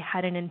really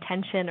had an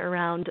intention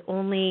around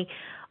only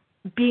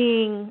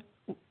being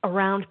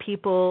around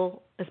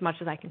people as much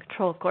as I can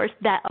control, of course,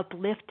 that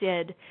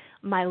uplifted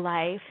my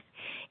life.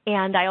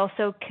 And I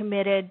also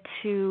committed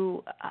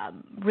to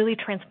really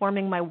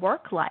transforming my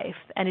work life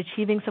and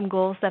achieving some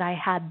goals that I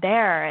had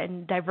there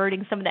and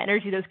diverting some of the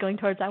energy that was going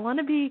towards, I want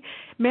to be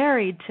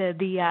married to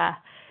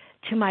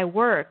my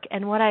work.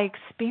 And what I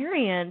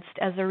experienced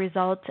as a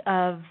result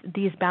of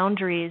these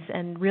boundaries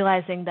and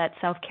realizing that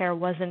self-care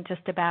wasn't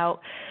just about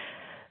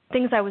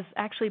things I was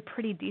actually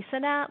pretty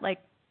decent at, like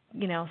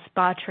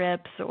spa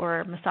trips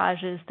or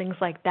massages, things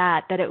like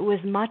that it was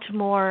much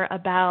more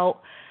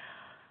about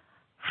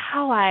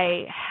how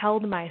I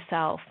held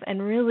myself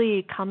and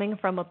really coming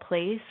from a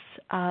place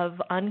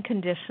of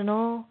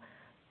unconditional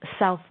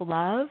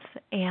self-love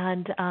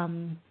and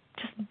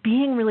just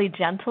being really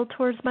gentle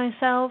towards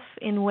myself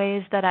in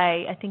ways that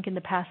I think in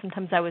the past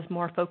sometimes I was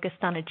more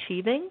focused on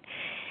achieving.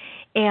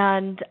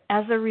 And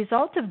as a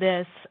result of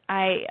this,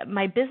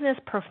 my business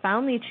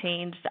profoundly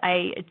changed.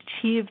 I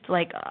achieved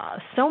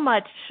so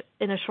much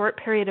in a short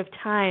period of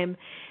time,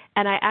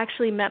 and I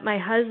actually met my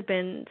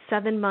husband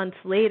 7 months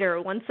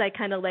later once I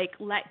kind of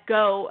let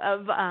go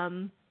of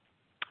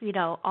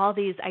all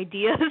these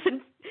ideas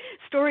and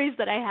stories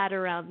that I had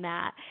around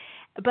that.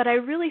 But I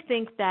really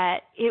think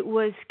that it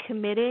was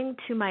committing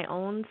to my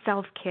own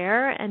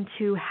self-care and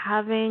to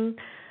having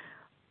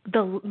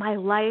my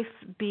life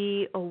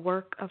be a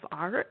work of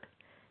art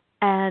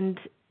and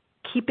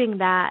keeping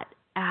that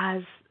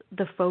as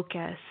the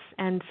focus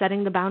and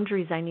setting the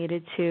boundaries I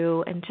needed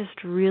to and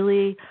just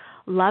really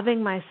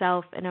loving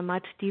myself in a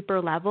much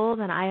deeper level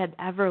than I had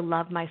ever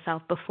loved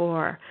myself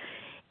before.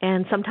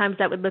 And sometimes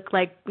that would look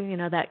like,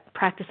 that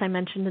practice I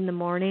mentioned in the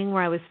morning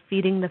where I was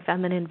feeding the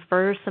feminine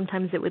first.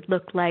 Sometimes it would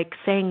look like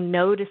saying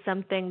no to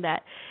something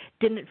that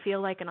didn't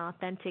feel like an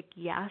authentic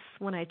yes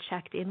when I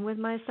checked in with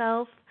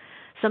myself.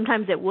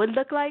 Sometimes it would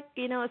look like,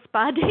 a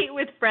spa date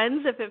with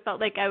friends if it felt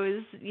like I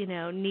was,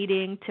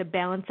 needing to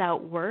balance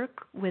out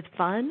work with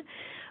fun.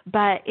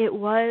 But it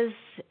was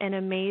an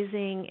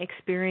amazing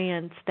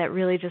experience that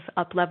really just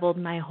up-leveled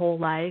my whole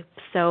life.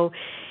 So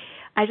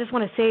I just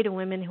want to say to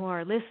women who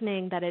are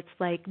listening that it's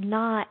like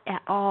not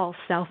at all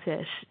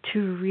selfish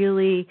to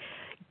really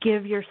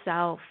give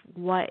yourself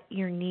what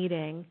you're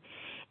needing.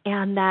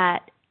 And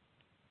that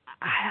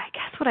I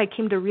guess what I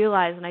came to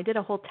realize, and I did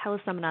a whole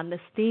telesummit on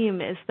this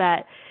theme, is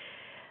that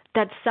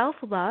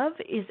self-love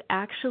is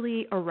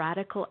actually a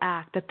radical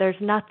act, that there's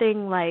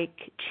nothing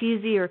like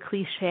cheesy or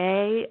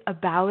cliche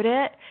about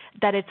it,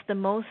 that it's the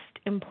most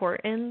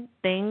important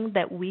thing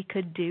that we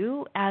could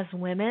do as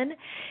women,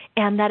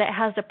 and that it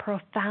has a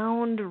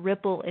profound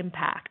ripple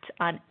impact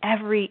on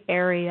every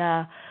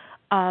area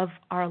of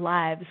our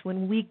lives.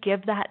 When we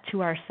give that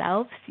to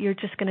ourselves, you're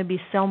just going to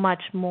be so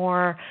much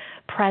more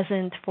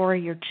present for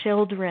your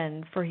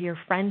children, for your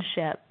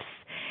friendships,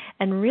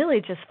 and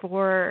really just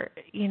for,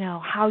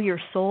 how your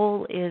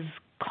soul is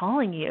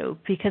calling you,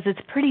 because it's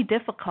pretty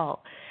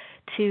difficult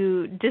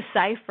to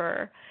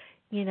decipher,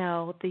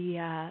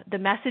 the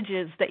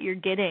messages that you're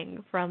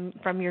getting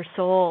from your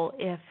soul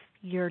if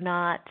you're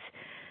not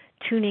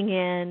tuning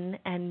in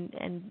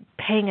and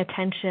paying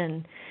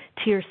attention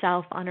to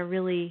yourself on a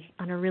really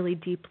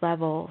deep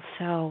level.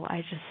 So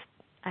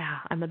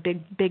I'm a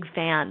big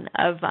fan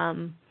of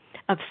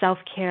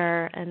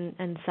self-care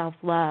and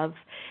self-love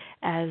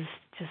as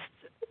just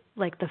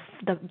like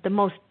the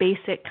most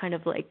basic kind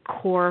of like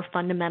core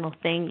fundamental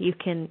thing you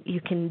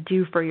can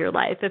do for your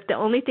life. If the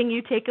only thing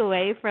you take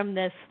away from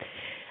this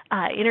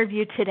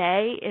interview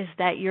today is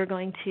that you're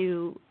going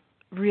to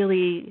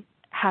really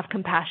have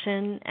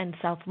compassion and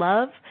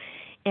self-love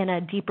in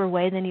a deeper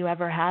way than you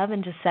ever have,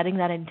 and just setting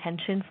that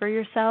intention for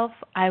yourself,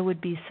 I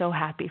would be so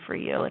happy for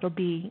you. It'll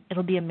be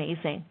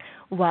amazing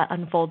what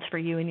unfolds for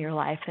you in your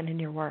life and in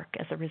your work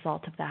as a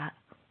result of that.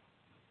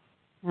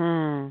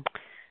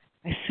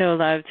 I so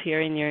loved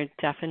hearing your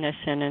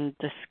definition and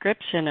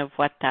description of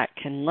what that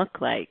can look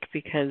like,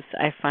 because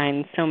I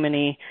find so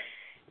many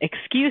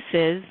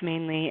excuses,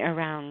 mainly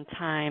around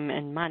time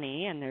and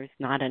money, and there's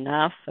not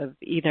enough of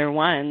either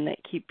one, that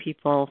keep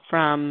people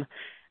from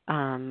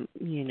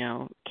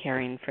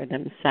caring for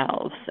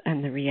themselves.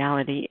 And the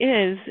reality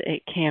is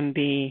it can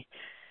be,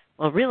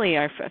 well, really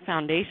our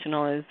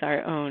foundational is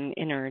our own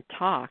inner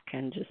talk,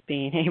 and just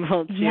being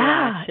able to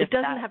shift it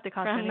doesn't have to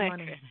cost any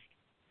money.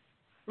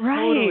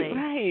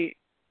 Right.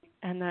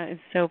 And that is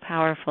so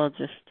powerful,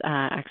 just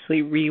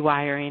actually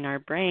rewiring our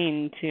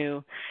brain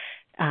to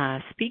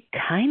speak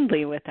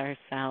kindly with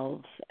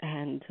ourselves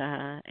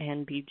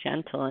and be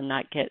gentle and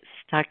not get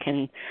stuck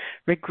in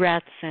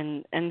regrets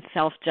and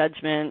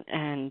self-judgment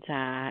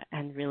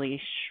and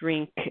really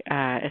shrink.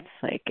 It's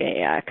like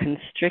a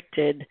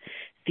constricted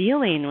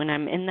feeling when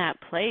I'm in that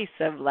place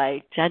of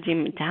like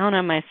judging down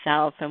on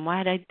myself and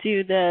why did I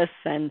do this,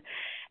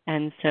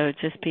 and so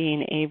just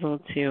being able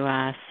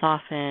to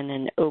soften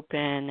and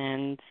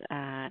open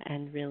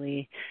and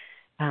really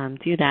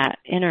do that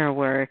inner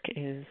work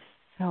is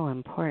so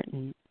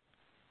important.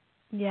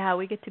 Yeah,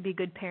 we get to be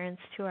good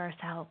parents to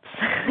ourselves.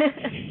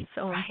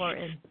 So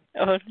important.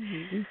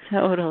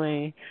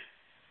 Totally.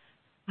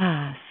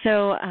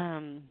 So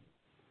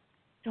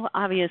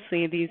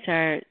obviously these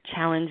are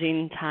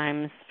challenging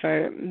times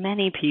for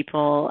many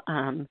people.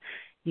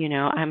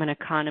 I'm an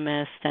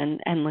economist,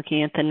 and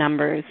looking at the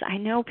numbers, I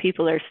know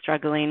people are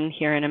struggling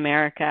here in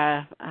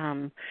America,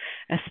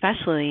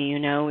 especially,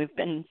 we've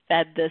been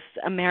fed this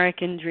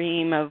American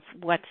dream of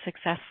what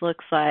success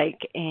looks like,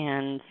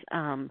 and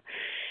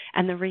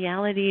the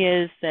reality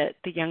is that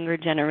the younger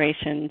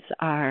generations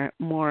are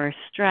more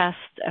stressed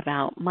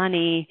about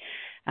money,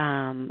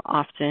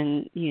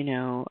 often,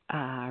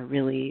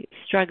 really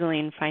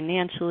struggling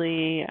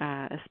financially,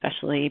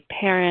 especially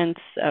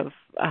parents of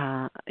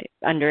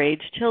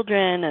underage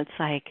children.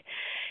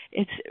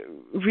 It's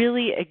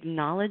really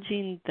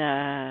acknowledging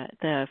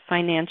the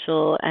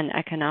financial and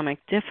economic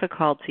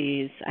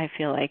difficulties, I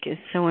feel like, is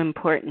so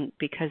important,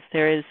 because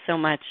there is so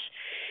much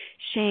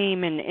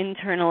shame and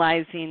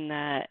internalizing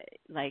that,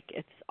 like,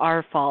 it's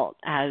our fault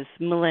as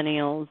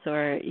millennials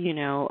or,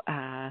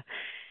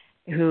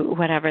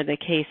 whatever the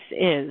case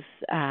is,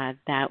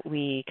 that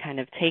we kind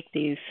of take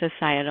these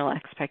societal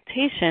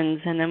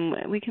expectations, and then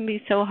we can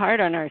be so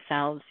hard on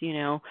ourselves,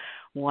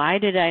 why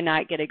did I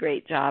not get a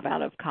great job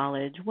out of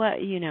college?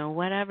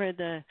 Whatever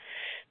the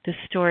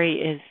story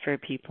is for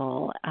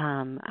people,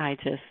 I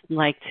just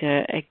like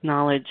to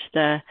acknowledge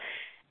the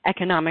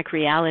economic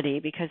reality,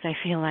 because I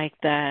feel like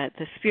the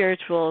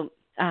spiritual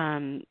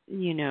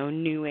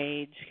new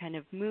age kind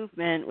of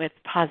movement with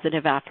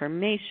positive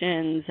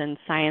affirmations and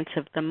science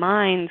of the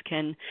mind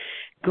can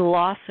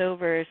gloss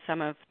over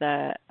some of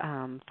the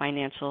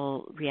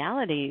financial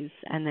realities.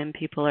 And then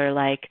people are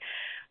like,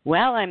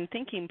 well, I'm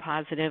thinking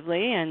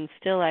positively and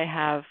still I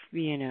have,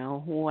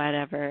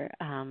 whatever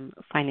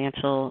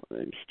financial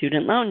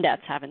student loan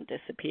debts haven't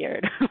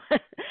disappeared.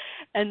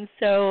 And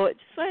so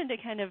just wanted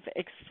to kind of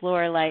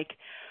explore, like,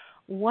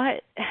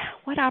 what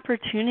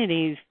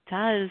opportunities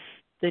does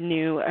the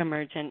new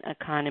emergent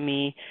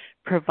economy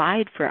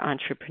provide for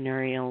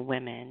entrepreneurial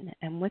women?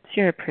 And what's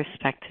your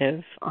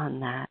perspective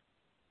on that?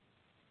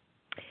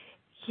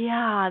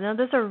 Yeah, no,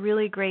 those are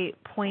really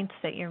great points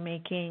that you're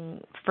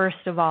making.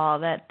 First of all,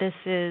 that this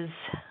is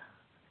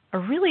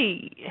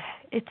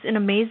it's an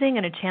amazing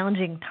and a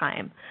challenging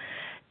time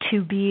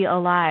to be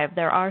alive.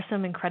 There are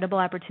some incredible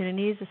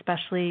opportunities,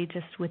 especially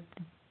just with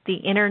the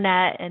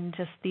internet and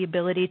just the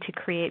ability to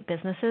create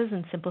businesses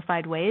in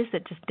simplified ways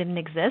that just didn't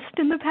exist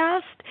in the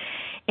past.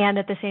 And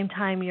at the same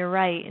time, you're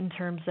right in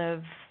terms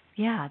of,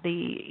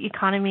 the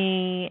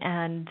economy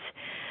and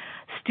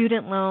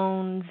student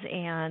loans,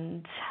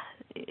 and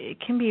it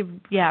can be,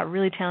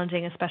 really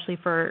challenging, especially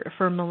for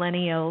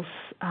millennials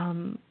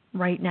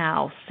right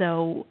now.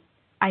 So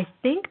I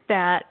think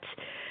that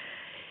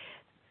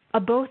a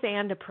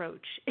both-and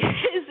approach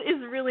is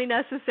really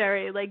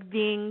necessary, like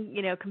being,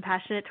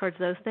 compassionate towards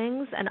those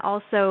things, and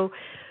also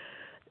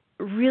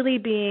really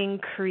being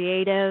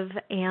creative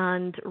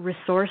and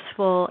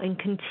resourceful and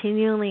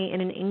continually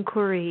in an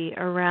inquiry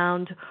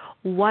around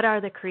what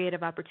are the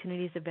creative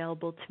opportunities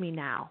available to me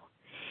now.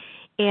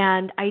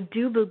 And I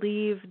do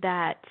believe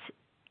that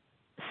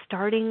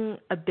starting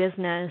a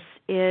business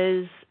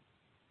is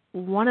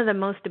one of the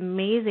most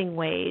amazing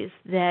ways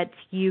that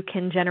you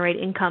can generate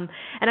income.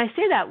 And I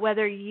say that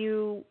whether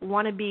you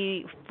want to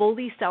be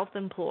fully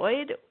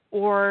self-employed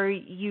or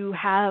you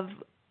have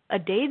a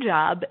day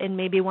job and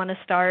maybe want to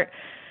start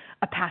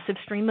a passive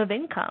stream of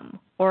income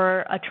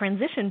or a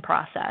transition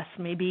process.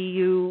 Maybe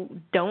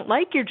you don't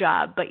like your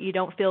job, but you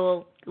don't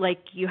feel like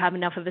you have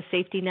enough of a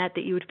safety net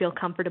that you would feel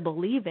comfortable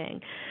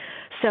leaving.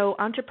 So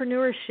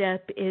entrepreneurship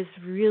is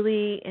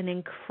really an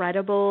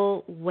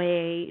incredible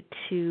way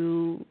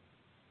to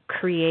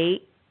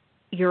create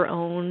your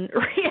own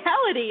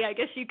reality, I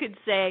guess you could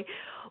say,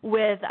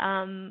 with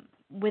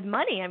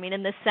money. I mean,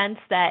 in the sense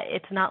that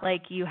it's not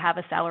like you have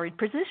a salaried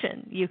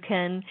position. You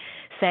can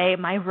say,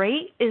 my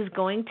rate is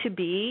going to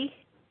be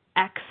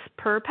X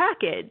per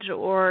package,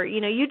 or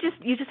you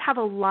just have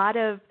a lot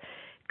of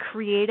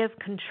creative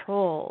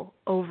control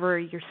over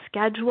your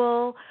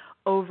schedule,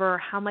 over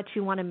how much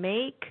you want to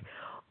make,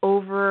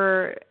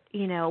 over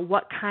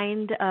what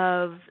kind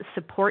of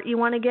support you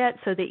want to get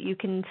so that you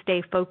can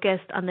stay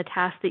focused on the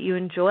task that you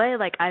enjoy.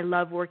 Like, I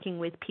love working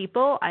with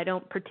people. I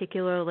don't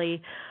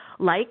particularly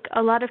like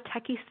a lot of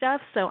techie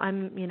stuff, so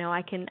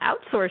I can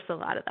outsource a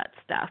lot of that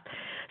stuff.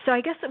 So I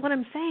guess what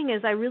I'm saying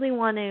is I really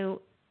want to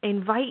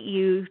invite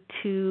you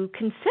to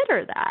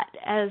consider that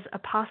as a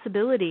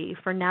possibility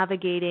for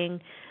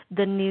navigating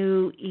the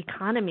new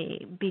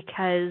economy,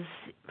 because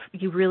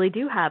you really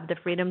do have the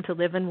freedom to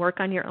live and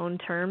work on your own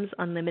terms,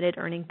 unlimited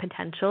earning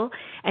potential,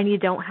 and you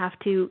don't have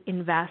to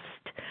invest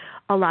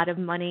a lot of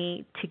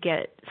money to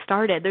get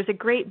started. There's a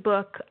great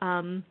book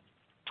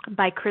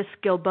by Chris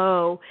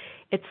Gilbo.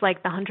 It's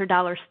like The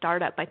 $100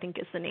 Startup, I think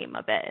is the name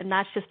of it. And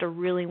that's just a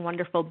really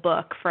wonderful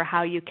book for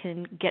how you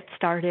can get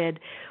started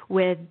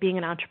with being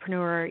an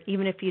entrepreneur,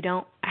 even if you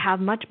don't have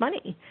much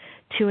money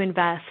to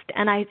invest.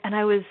 And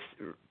I was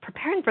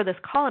preparing for this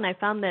call, and I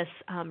found this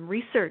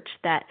research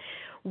that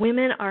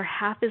women are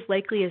half as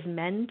likely as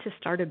men to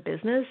start a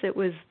business. It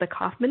was the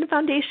Kauffman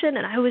Foundation,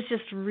 and I was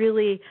just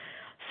really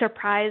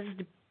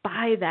surprised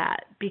by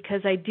that,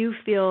 because I do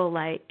feel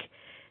like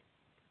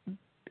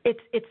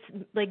it's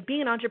like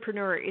being an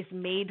entrepreneur is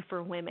made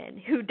for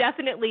women who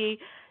definitely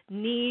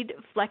need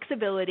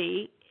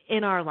flexibility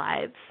in our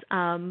lives,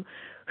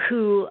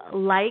 who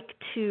like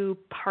to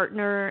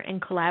partner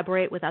and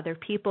collaborate with other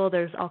people.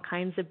 There's all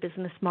kinds of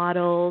business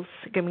models.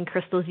 I mean,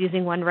 Crystal's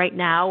using one right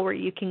now where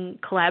you can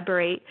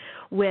collaborate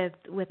with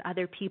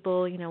other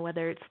people,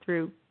 whether it's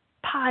through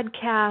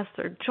podcasts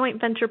or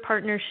joint venture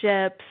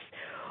partnerships,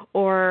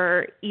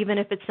 or even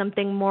if it's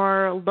something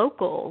more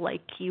local,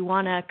 like you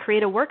want to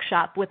create a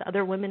workshop with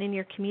other women in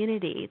your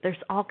community. There's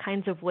all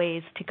kinds of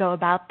ways to go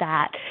about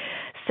that.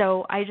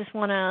 So I just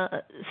want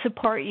to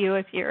support you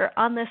if you're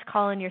on this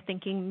call and you're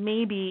thinking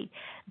maybe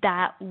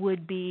that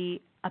would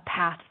be a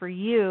path for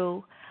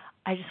you.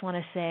 I just want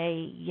to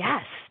say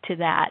yes to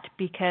that,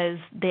 because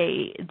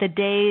the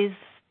days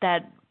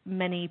that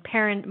many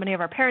of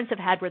our parents have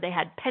had where they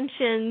had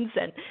pensions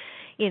and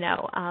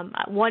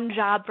one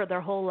job for their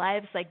whole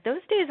lives, like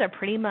those days are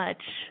pretty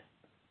much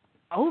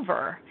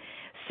over.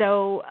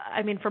 So,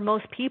 I mean, for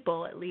most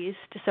people at least.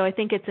 So I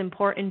think it's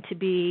important to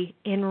be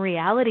in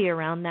reality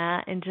around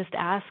that and just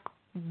ask,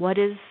 how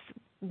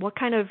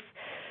can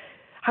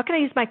I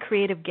use my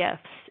creative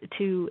gifts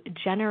to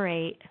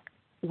generate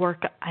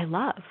work I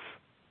love?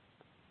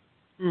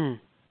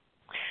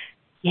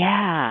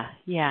 Yeah,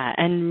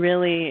 and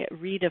really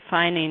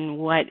redefining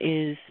what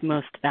is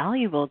most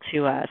valuable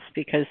to us,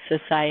 because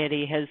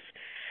society has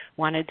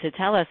wanted to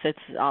tell us it's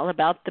all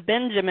about the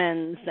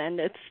Benjamins and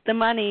it's the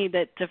money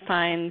that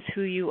defines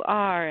who you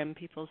are, and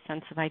people's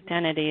sense of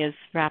identity is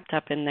wrapped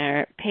up in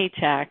their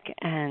paycheck,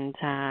 and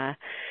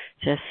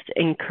just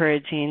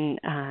encouraging,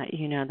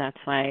 that's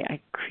why I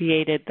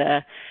created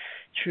the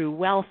true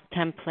wealth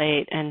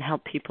template and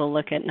help people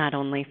look at not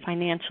only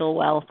financial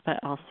wealth,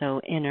 but also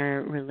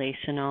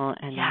interrelational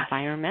and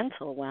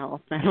environmental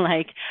wealth. And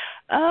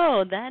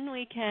then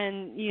we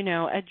can,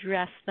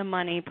 address the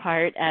money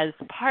part as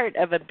part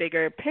of a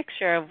bigger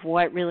picture of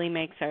what really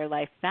makes our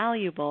life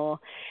valuable,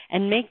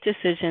 and make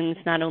decisions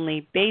not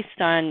only based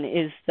on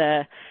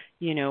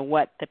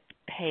what the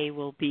pay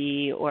will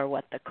be or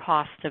what the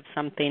cost of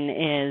something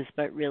is,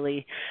 but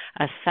really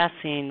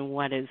assessing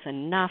what is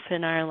enough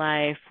in our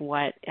life,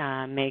 what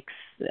makes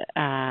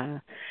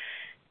what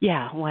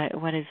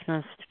is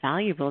most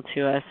valuable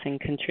to us and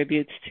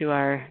contributes to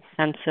our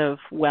sense of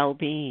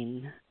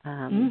well-being.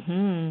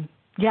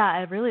 Yeah,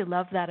 I really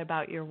love that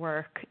about your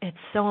work. It's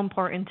so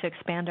important to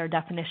expand our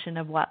definition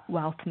of what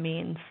wealth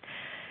means.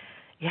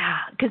 Yeah,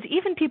 because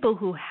even people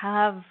who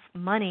have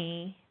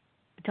money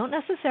don't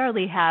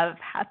necessarily have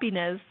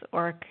happiness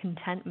or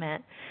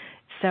contentment.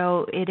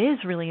 So it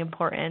is really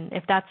important.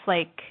 If that's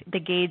the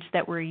gauge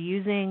that we're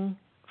using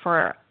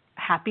for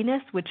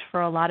happiness, which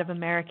for a lot of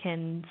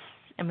Americans,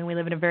 we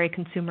live in a very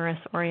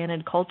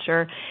consumerist-oriented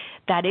culture,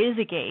 that is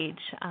a gauge.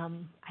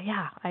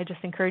 I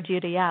just encourage you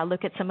to,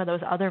 look at some of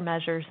those other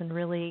measures and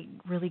really,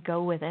 really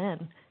go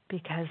within,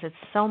 because it's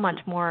so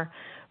much more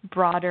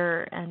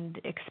broader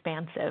and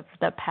expansive,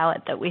 the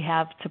palette that we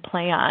have to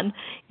play on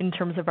in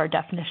terms of our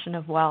definition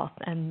of wealth.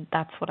 And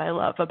that's what I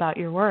love about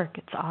your work.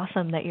 It's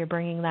awesome that you're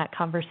bringing that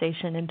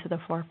conversation into the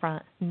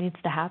forefront. It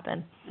needs to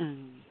happen.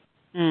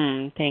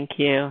 Thank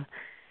you.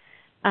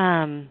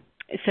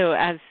 So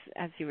as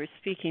you were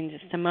speaking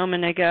just a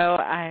moment ago,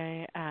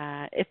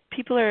 if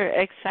people are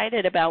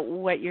excited about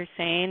what you're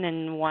saying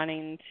and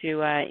wanting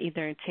to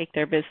either take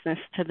their business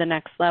to the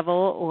next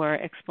level or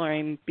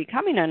exploring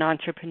becoming an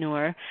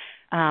entrepreneur,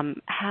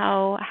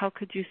 how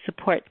could you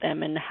support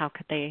them, and how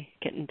could they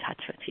get in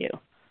touch with you?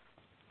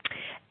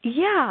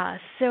 Yeah,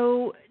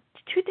 so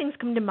two things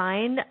come to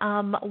mind.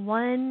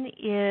 One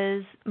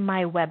is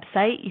my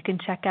website. You can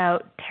check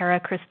out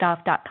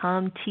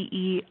TerraChristoff.com,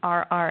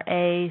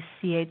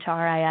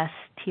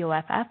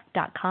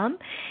 TerraChristoff.com,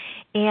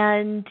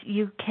 and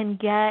you can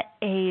get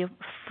a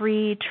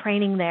free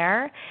training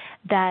there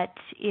that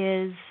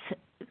is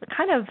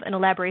kind of an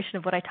elaboration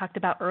of what I talked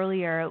about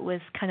earlier. It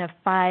was kind of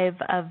 5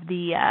 of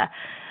the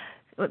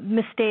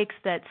mistakes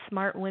that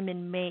smart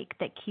women make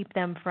that keep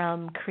them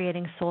from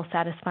creating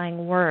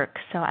soul-satisfying work.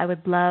 So I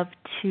would love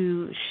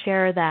to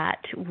share that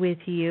with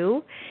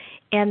you.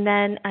 And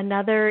then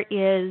another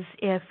is,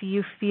 if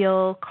you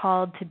feel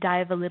called to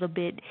dive a little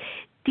bit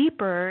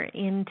deeper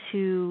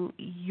into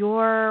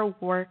your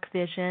work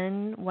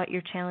vision, what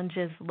your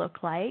challenges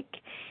look like,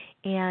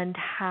 and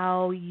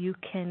how you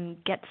can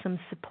get some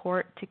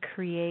support to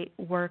create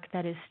work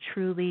that is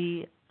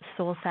truly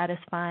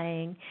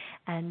soul-satisfying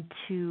and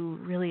to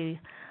really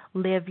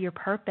live your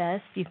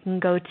purpose, you can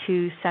go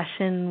to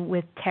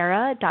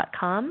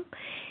sessionwithtara.com,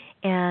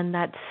 and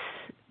that's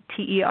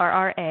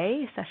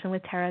TERRA,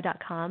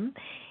 sessionwithtara.com,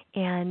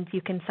 and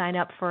you can sign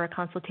up for a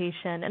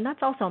consultation, and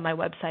that's also on my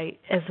website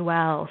as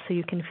well, so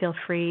you can feel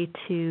free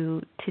to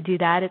do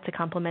that. It's a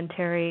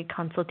complimentary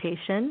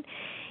consultation,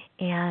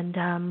 and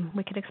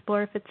we can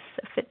explore if it's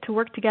a fit to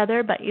work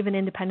together. But even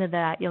independent of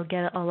that, you'll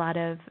get a lot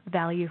of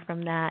value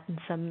from that and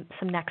some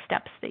next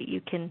steps that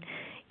you can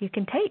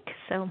take.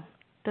 So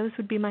those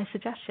would be my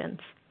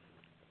suggestions.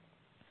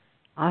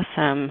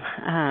 Awesome.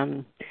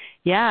 I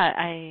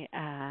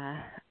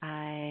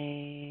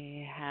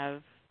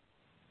have.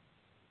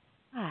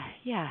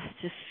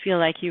 Just feel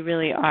like you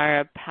really are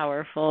a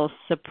powerful,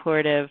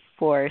 supportive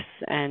force,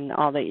 and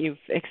all that you've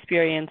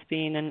experienced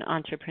being an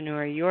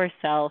entrepreneur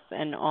yourself,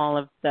 and all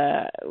of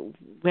the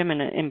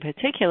women in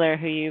particular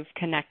who you've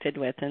connected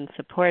with and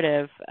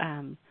supportive.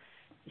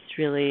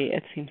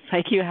 It seems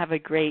like you have a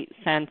great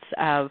sense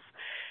of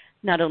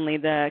not only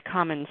the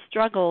common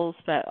struggles,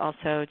 but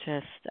also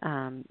just,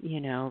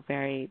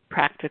 very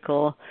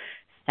practical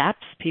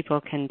steps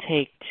people can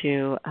take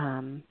to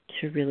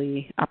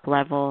really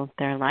up-level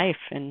their life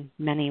in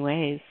many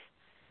ways.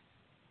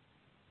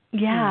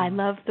 Yeah, I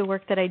love the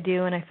work that I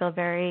do, and I feel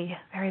very,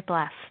 very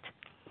blessed.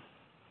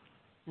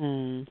 So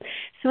in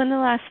the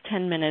last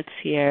 10 minutes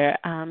here,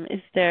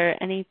 is there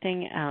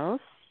anything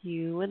else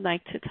you would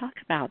like to talk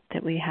about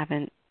that we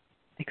haven't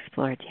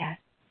explored yet?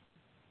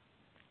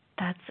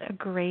 That's a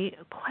great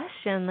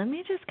question. Let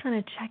me just kind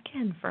of check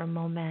in for a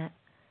moment.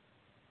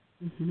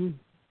 Mm-hmm.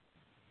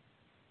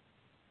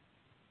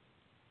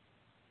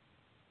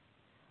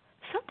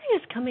 Something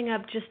is coming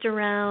up just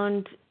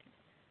around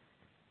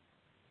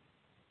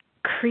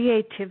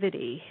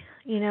creativity,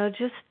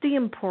 just the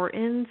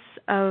importance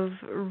of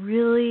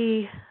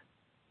really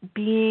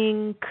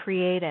being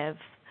creative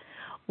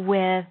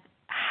with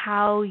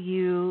how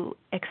you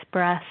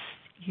express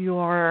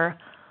your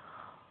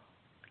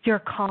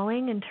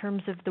calling in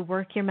terms of the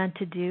work you're meant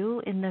to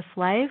do in this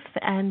life,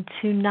 and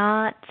to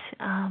not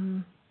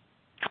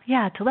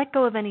to let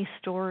go of any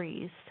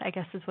stories, I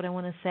guess is what I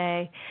want to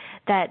say,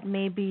 that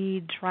may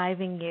be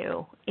driving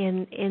you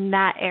in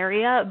that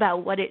area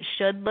about what it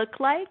should look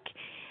like,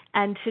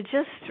 and to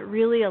just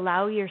really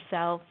allow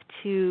yourself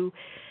to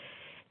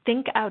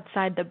think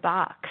outside the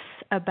box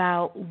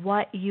about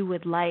what you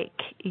would like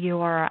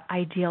your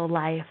ideal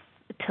life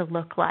to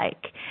look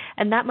like.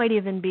 And that might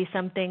even be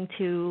something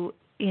to,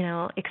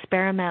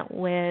 experiment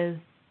with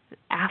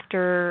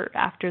after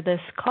this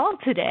call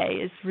today,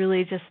 is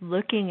really just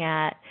looking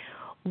at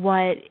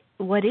what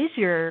is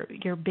your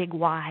big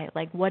why,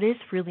 like what is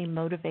really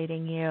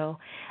motivating you,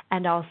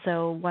 and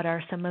also what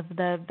are some of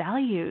the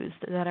values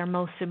that are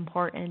most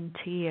important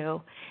to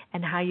you,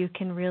 and how you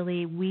can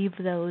really weave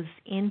those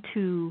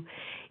into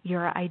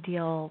your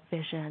ideal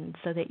vision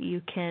so that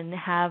you can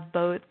have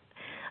both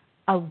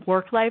a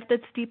work life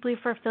that's deeply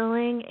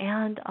fulfilling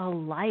and a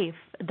life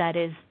that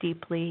is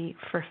deeply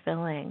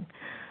fulfilling.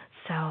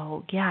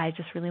 So, yeah, I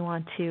just really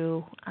want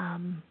to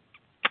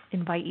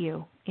invite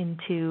you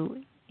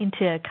into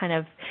kind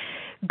of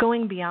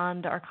going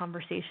beyond our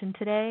conversation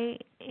today,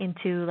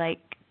 into like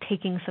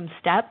taking some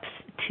steps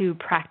to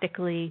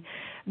practically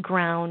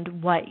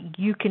ground what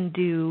you can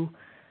do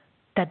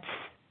that's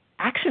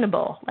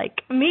actionable,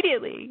 like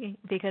immediately,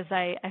 because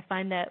I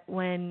find that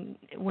when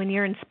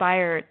you're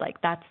inspired,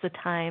 like that's the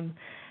time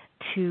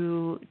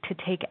to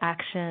take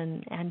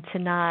action and to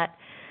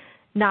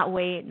not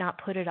wait,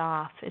 not put it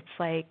off. It's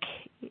like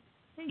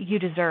you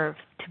deserve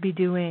to be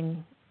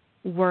doing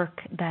work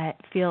that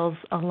feels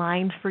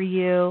aligned for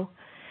you.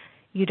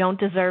 You don't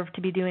deserve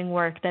to be doing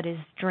work that is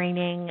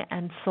draining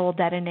and soul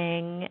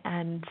deadening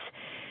and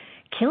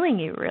killing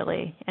you,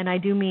 really. And I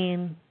do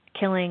mean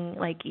killing,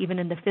 like even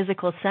in the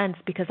physical sense,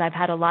 because I've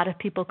had a lot of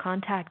people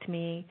contact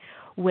me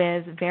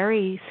with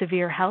very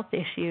severe health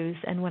issues,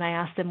 and when I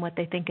ask them what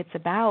they think it's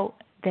about,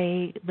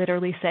 they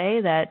literally say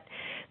that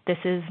this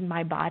is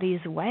my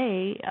body's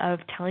way of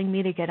telling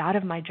me to get out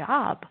of my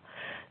job.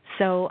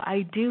 So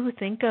I do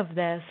think of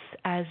this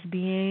as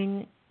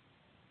being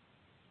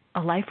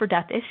a life or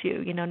death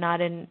issue,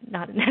 not I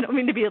don't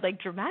mean to be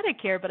like dramatic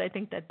here, but I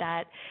think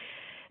that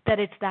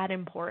it's that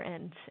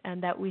important,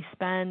 and that we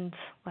spend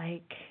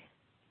like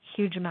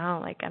huge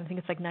amount, like I think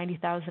it's like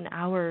 90,000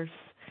 hours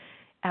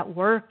at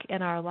work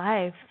in our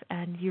life,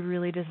 and you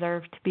really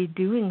deserve to be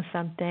doing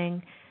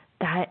something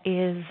that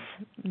is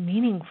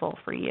meaningful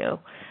for you.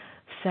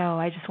 So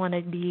I just want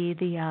to be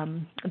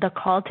the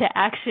call to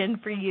action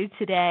for you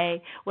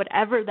today,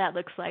 whatever that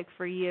looks like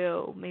for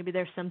you. Maybe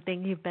there's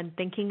something you've been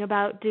thinking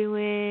about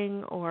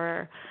doing,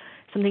 or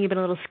something you've been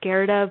a little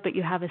scared of, but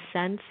you have a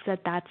sense that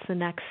that's the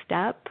next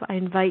step. I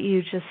invite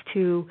you just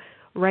to,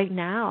 right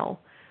now,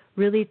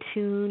 really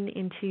tune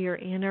into your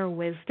inner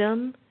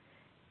wisdom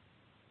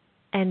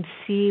and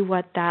see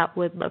what that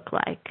would look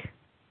like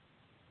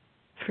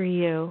for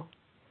you.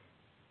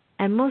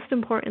 And most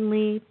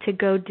importantly, to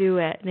go do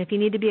it. And if you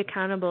need to be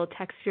accountable,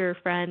 text your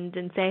friend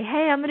and say,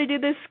 hey, I'm going to do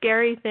this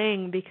scary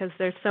thing, because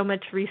there's so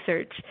much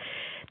research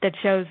that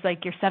shows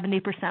like you're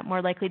 70%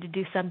 more likely to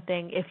do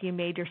something if you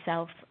made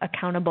yourself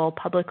accountable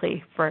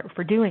publicly for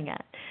doing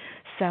it.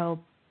 So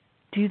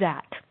do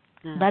that.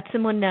 Let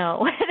someone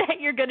know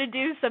that you're going to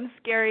do some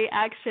scary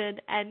action,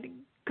 and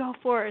go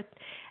forth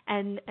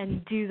and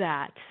do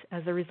that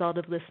as a result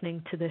of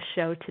listening to this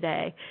show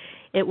today.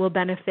 It will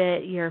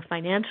benefit your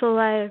financial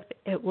life.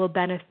 It will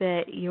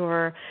benefit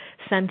your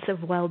sense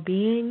of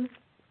well-being,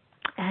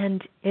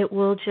 and it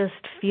will just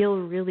feel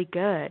really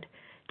good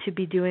to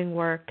be doing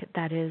work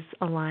that is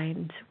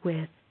aligned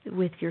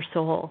with your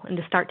soul, and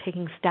to start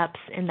taking steps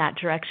in that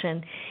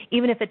direction,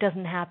 even if it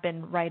doesn't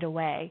happen right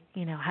away.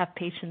 Have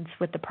patience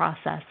with the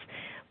process,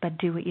 but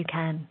do what you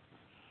can.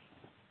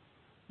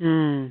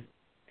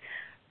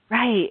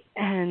 Right,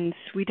 and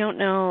we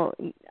don't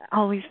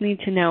always need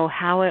to know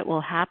how it will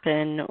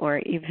happen, or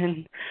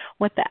even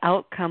what the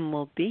outcome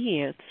will be.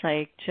 It's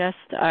like just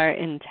our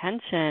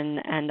intention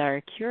and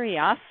our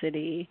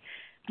curiosity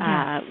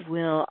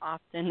will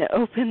often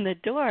open the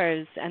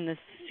doors, and the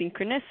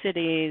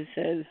synchronicities,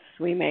 as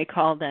we may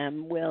call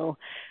them, will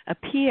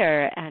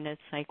appear, and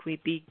it's like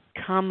we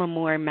become a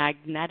more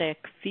magnetic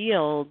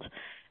field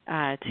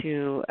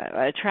to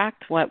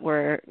attract what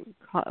we're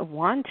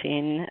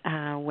wanting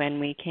when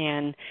we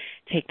can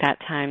take that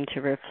time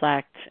to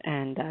reflect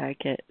and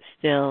get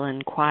still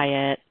and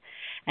quiet.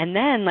 And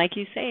then, like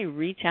you say,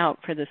 reach out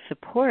for the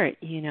support.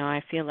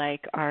 I feel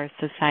like our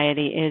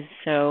society is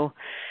so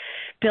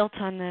built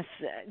on this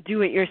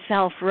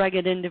do-it-yourself,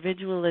 rugged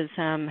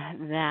individualism,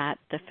 that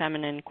the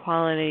feminine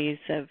qualities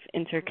of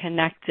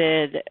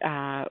interconnected,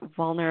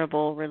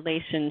 vulnerable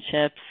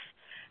relationships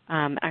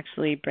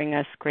actually bring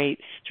us great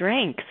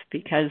strength,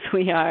 because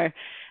we are,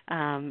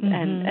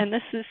 and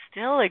this is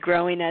still a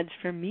growing edge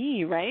for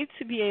me, right?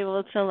 To be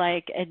able to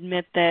like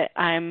admit that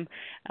I'm,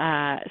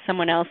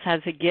 someone else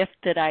has a gift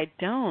that I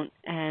don't,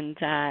 and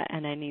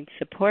I need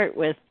support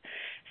with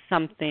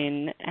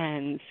something.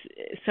 And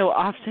so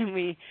often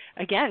we,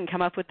 again,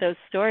 come up with those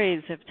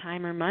stories of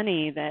time or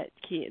money that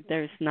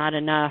there's not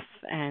enough,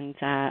 and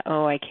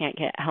I can't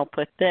get help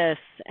with this,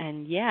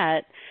 and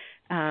yet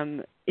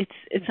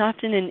it's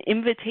often an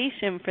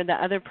invitation for the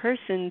other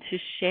person to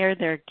share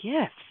their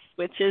gifts,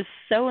 which is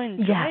so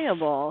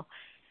enjoyable,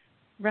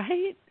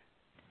 right?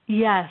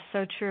 Yes,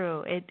 so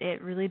true.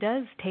 It really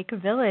does take a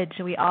village.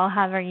 We all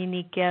have our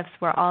unique gifts.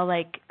 We're all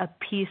like a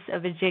piece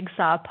of a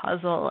jigsaw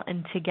puzzle,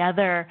 and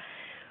together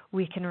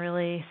we can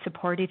really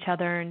support each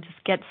other and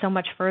just get so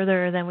much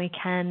further than we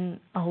can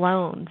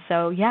alone.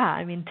 So yeah,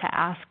 I mean, to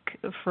ask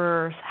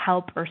for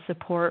help or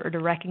support, or to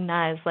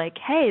recognize like,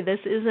 hey, this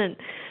isn't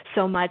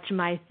so much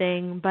my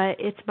thing, but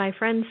it's my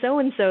friend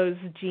so-and-so's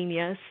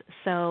genius.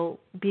 So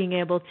being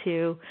able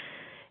to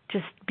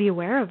just be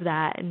aware of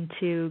that and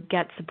to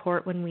get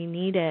support when we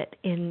need it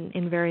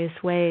in various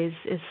ways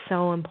is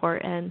so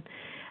important.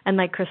 And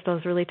like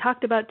Crystal's really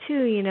talked about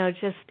too,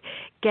 just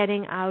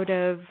getting out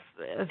of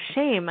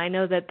shame. I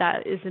know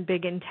that is a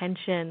big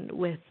intention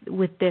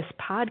with this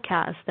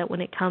podcast, that when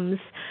it comes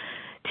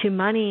to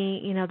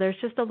money, there's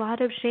just a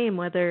lot of shame,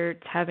 whether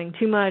it's having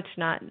too much,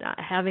 not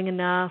having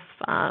enough.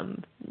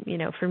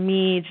 For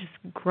me,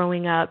 just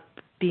growing up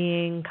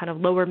being kind of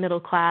lower middle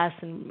class,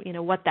 and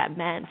what that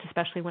meant,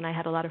 especially when I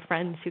had a lot of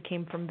friends who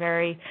came from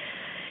very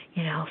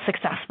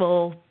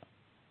successful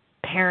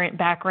parent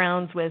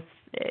backgrounds with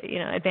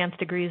advanced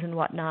degrees and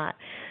whatnot.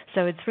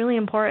 So it's really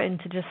important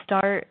to just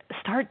start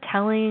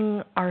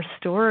telling our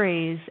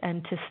stories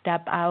and to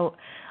step out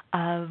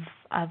of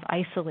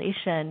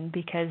isolation,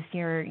 because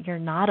you're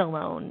not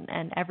alone,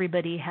 and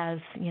everybody has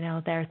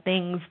their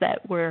things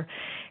that we're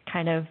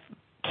kind of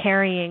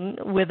carrying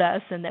with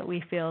us and that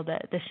we feel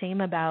the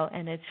shame about.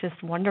 And it's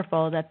just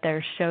wonderful that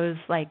there's shows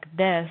like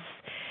this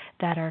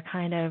that are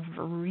kind of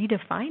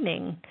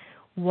redefining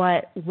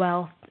what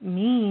wealth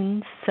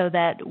means, so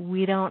that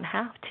we don't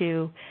have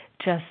to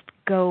just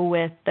go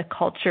with the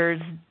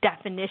culture's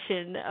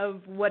definition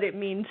of what it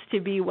means to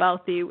be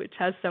wealthy, which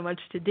has so much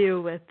to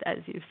do with, as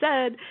you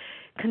said,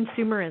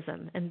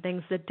 consumerism and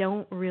things that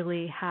don't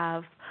really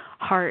have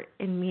heart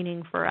and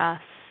meaning for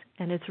us.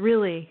 And it's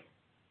really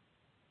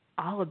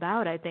all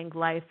about, I think,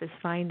 life is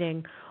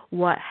finding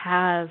what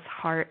has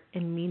heart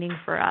and meaning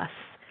for us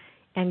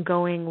and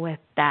going with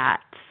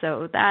that.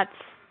 So that's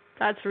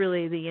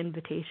really the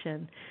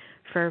invitation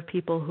for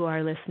people who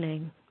are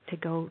listening, to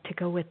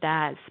go with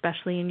that,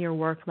 especially in your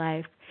work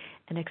life,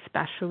 and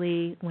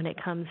especially when it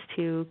comes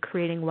to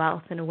creating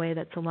wealth in a way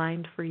that's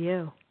aligned for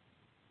you.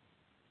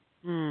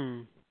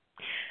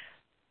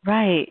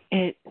 Right.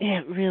 It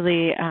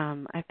really,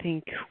 I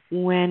think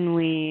when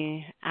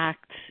we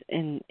act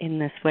in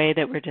this way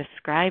that we're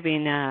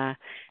describing,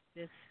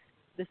 this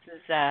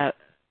is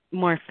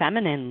more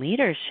feminine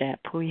leadership.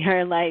 We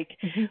are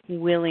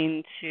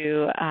willing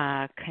to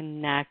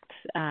connect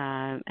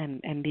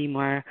and be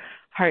more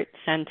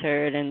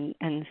heart-centered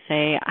and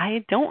say,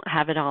 I don't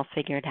have it all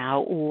figured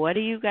out. What do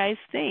you guys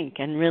think?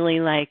 And really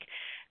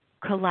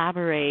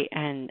collaborate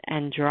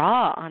and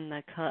draw on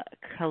the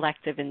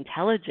collective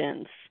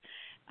intelligence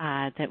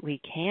that we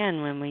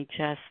can, when we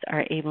just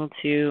are able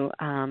to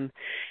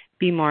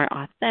be more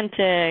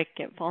authentic,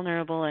 get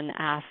vulnerable, and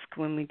ask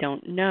when we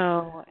don't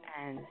know,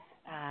 and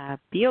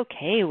be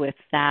okay with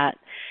that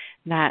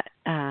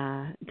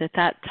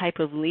type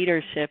of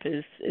leadership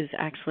is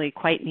actually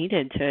quite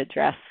needed to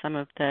address some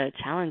of the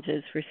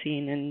challenges we're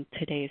seeing in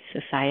today's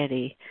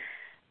society.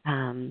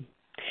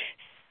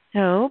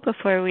 So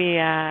before we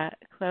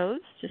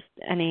close, just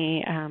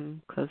any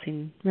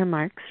closing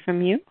remarks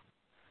from you?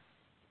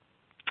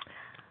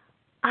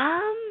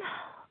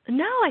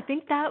 No, I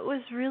think that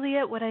was really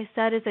it. What I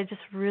said is I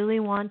just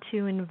really want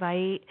to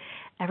invite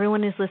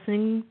everyone who's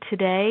listening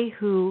today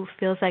who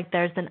feels like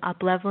there's an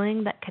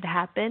up-leveling that could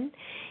happen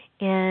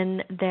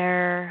in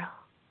their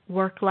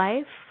work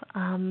life,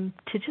 to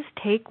just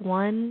take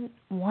one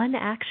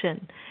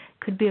action.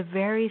 Could be a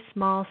very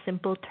small,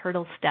 simple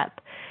turtle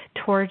step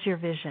towards your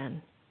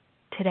vision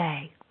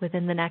today,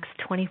 within the next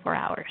 24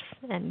 hours,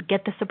 and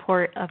get the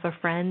support of a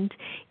friend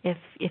if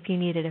you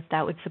need it, if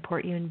that would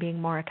support you in being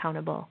more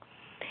accountable.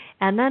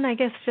 And then I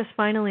guess just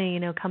finally,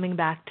 coming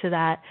back to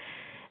that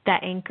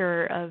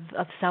anchor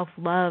of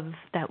self-love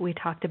that we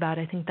talked about,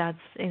 I think that's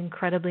an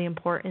incredibly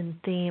important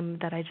theme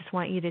that I just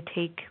want you to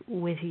take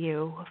with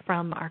you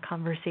from our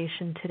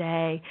conversation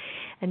today,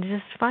 and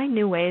just find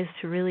new ways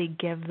to really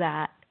give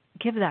that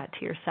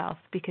to yourself,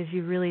 because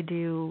you really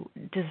do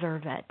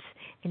deserve it,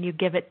 and you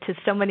give it to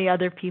so many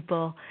other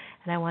people.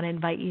 And I want to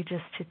invite you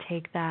just to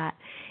take that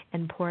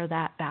and pour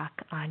that back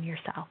on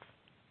yourself.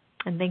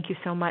 And thank you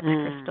so much,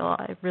 Crystal.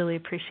 I really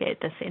appreciate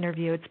this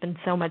interview. It's been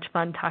so much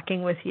fun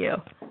talking with you,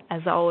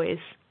 as always.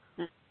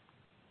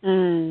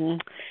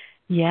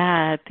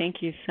 Yeah,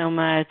 thank you so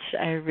much.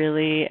 I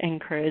really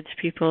encourage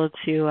people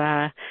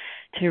to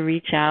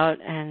reach out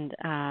and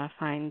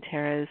find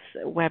Tara's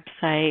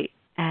website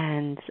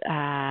and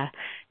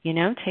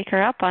take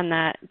her up on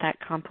that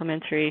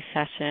complimentary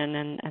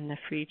session and the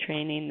free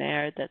training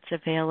there that's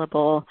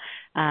available.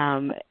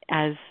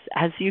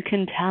 As you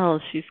can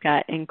tell, she's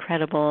got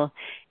incredible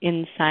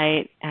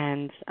insight,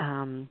 and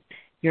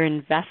your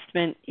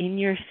investment in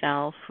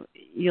yourself,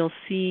 you'll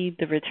see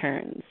the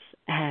returns.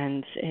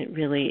 And it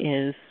really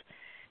is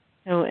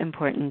so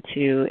important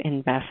to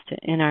invest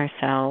in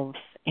ourselves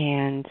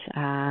and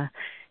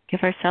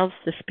give ourselves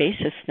the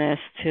spaciousness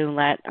to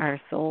let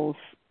our souls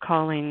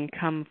calling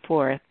come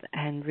forth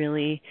and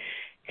really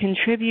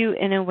contribute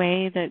in a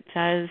way that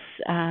does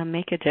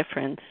make a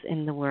difference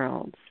in the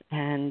world.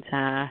 And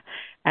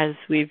as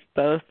we've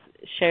both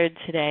shared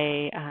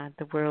today,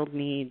 the world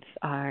needs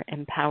our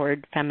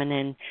empowered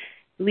feminine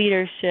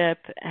leadership,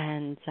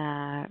 and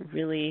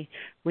really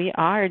we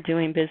are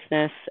doing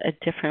business a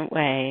different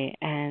way,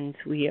 and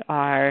we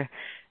are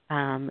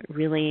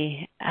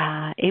really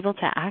able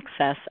to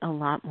access a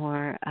lot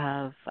more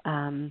of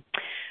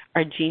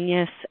our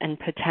genius and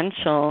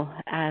potential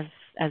as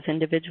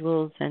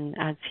individuals and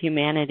as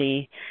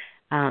humanity.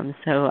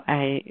 So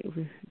I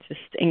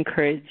just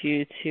encourage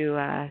you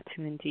to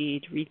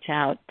indeed reach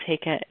out,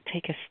 take a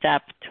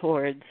step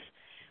towards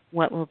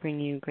what will bring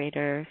you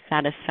greater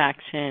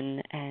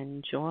satisfaction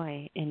and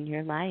joy in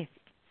your life.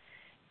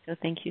 So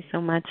thank you so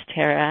much,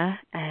 Tara,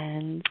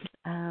 and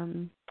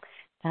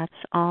that's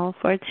all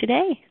for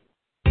today.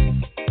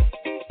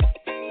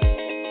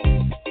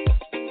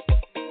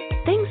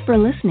 Thanks for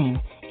listening.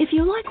 If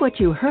you like what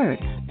you heard,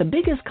 the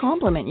biggest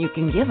compliment you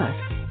can give us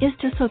is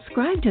to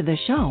subscribe to the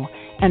show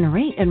and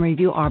rate and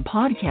review our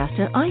podcast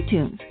at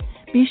iTunes.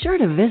 Be sure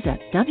to visit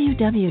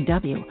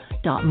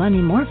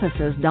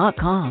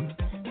www.moneymorphosis.com.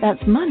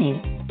 That's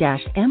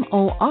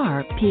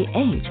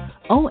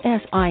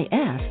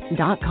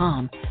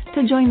money-morphosis.com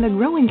to join the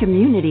growing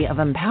community of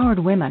empowered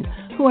women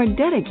who are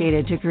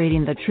dedicated to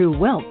creating the true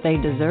wealth they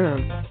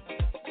deserve.